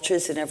the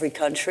cultures in every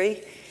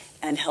country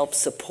and help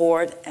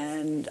support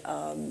and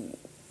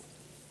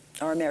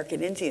our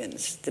American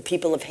Indians, the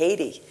people of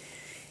Haiti,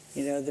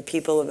 you know, the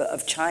people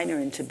of China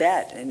and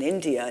Tibet and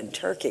India and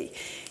Turkey,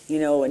 you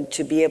know, and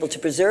to be able to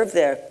preserve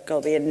their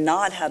culture and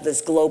not have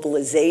this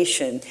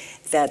globalization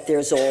that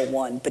there's all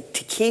one, but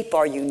to keep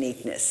our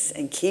uniqueness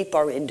and keep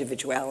our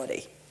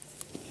individuality.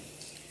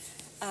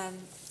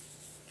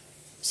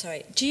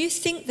 Sorry, do you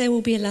think there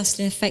will be a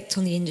lasting effect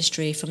on the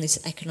industry from this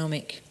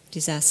economic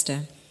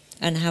disaster?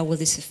 And how will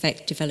this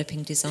affect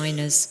developing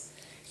designers,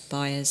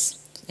 buyers,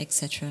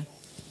 etc.?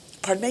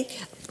 Pardon me?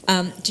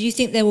 Do you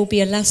think there will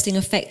be a lasting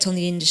effect on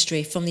the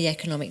industry from the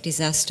economic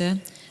disaster?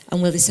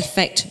 And will this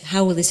affect,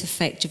 how will this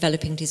affect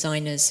developing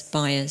designers,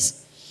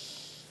 buyers?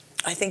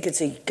 I think it's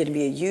going to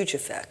be a huge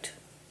effect.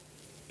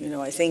 You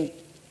know, I think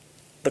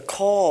the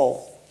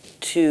call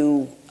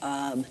to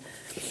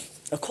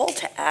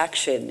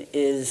action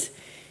is,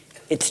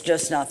 it's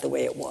just not the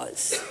way it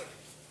was.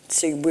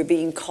 So we're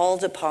being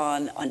called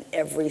upon on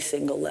every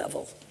single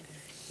level,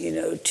 you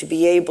know, to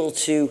be able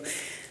to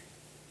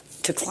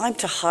climb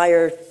to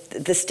higher,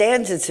 the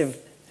standards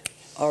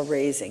are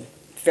raising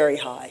very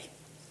high.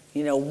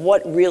 You know,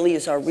 what really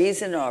is our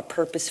reason or our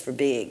purpose for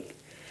being?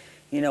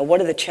 You know,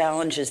 what are the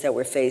challenges that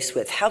we're faced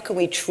with? How can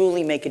we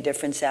truly make a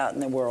difference out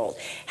in the world?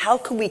 How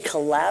can we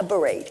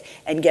collaborate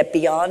and get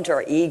beyond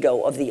our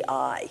ego of the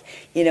I?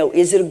 You know,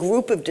 is it a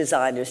group of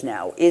designers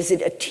now? Is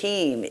it a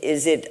team?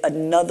 Is it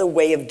another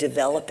way of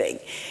developing?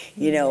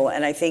 You know,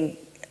 and I think,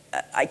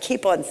 I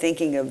keep on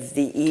thinking of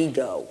the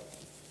ego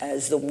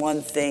as the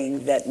one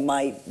thing that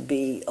might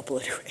be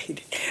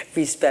obliterated,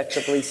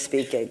 respectably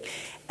speaking,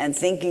 and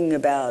thinking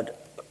about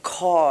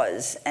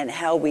cause and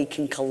how we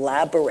can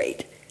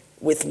collaborate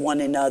with one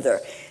another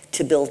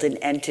to build an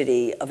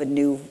entity of a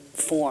new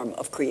form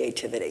of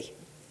creativity.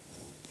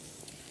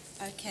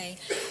 Okay.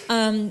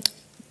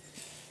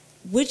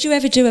 Would you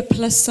ever do a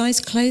plus size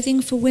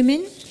clothing for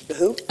women?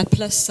 Who? A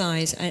plus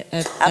size.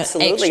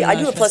 Absolutely. I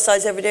do a plus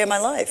size every day of my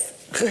life.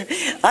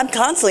 I'm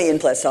constantly in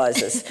plus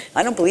sizes.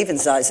 I don't believe in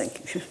sizing.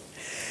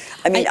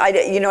 I mean,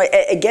 you know,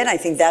 again, I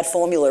think that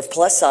formula of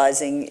plus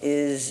sizing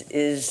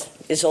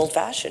is old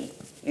fashioned.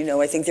 You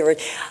know, I think there were,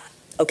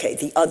 okay,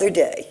 the other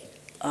day,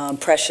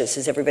 Precious,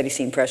 has everybody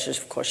seen Precious?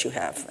 Of course you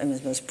have. I mean,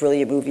 it's the most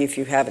brilliant movie. If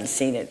you haven't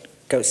seen it,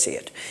 go see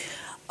it.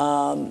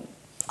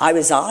 I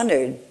was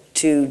honored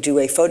to do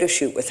a photo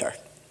shoot with her,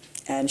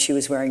 and she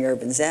was wearing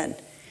Urban Zen.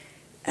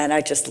 And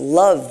I just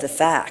love the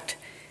fact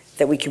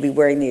that we could be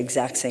wearing the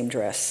exact same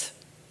dress,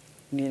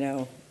 you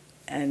know,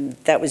 and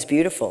that was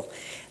beautiful.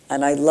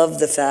 And I love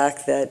the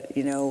fact that,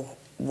 you know,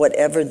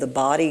 whatever the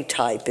body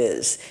type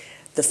is,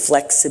 the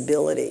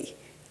flexibility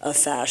of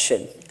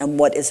fashion and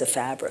what is a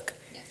fabric.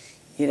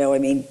 You know, I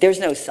mean, there's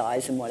no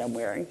size in what I'm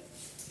wearing.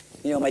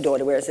 You know, my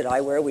daughter wears it,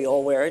 I wear it, we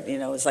all wear it. You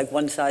know, it's like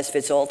one size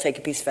fits all. Take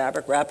a piece of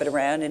fabric, wrap it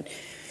around, and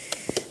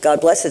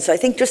God bless it. So I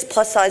think just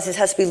plus sizes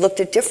has to be looked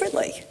at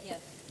differently. Yeah.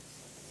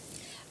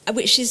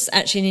 Which is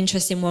actually an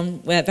interesting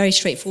one, a very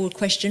straightforward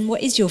question.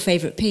 What is your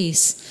favourite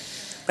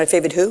piece? My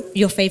favorite who?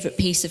 Your favourite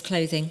piece of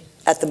clothing?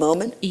 At the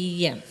moment?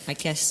 Yeah, I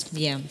guess,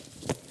 yeah.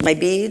 My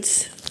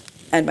beads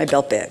and my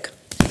belt bag.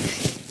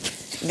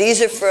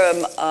 These are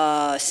from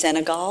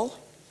Senegal.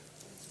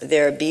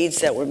 They're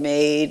beads that were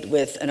made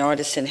with an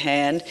artisan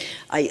hand.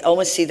 I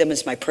almost see them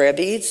as my prayer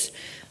beads.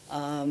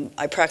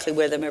 I practically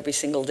wear them every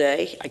single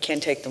day. I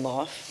can't take them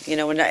off. You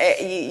know, and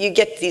you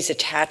get these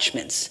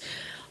attachments.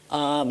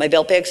 My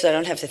belt bags, I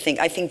don't have to think.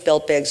 I think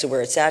belt bags are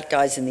where it's at,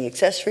 guys, in the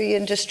accessory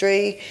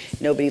industry.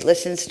 Nobody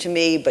listens to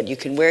me, but you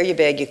can wear your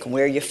bag, you can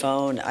wear your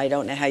phone. I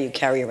don't know how you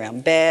carry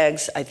around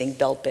bags. I think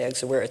belt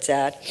bags are where it's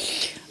at.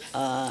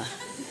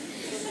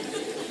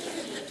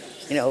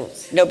 You know,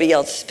 nobody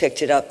else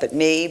picked it up but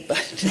me, but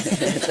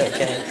it's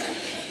okay.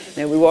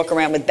 You know, we walk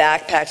around with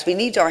backpacks. We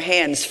need our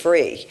hands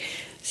free.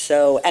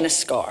 So, and a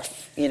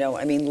scarf. You know,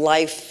 I mean,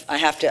 life,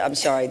 I'm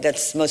sorry,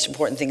 that's the most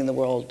important thing in the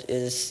world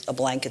is a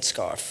blanket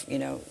scarf, you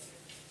know.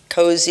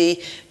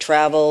 Cozy,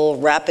 travel,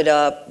 wrap it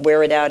up,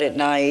 wear it out at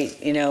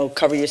night, you know,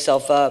 cover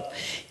yourself up,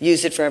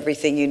 use it for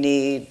everything you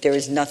need. There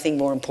is nothing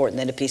more important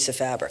than a piece of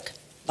fabric.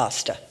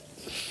 Basta.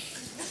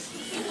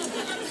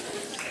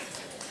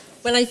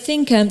 Well, I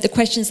think the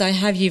questions I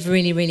have you've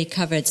really, really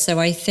covered. So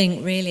I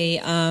think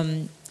really,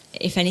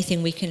 if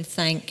anything, we can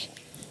thank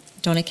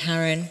Donna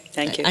Karan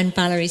Thank you. and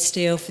Valerie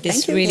Steele for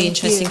this Thank you. really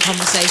Thank interesting you.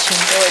 conversation.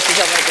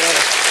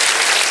 Oh,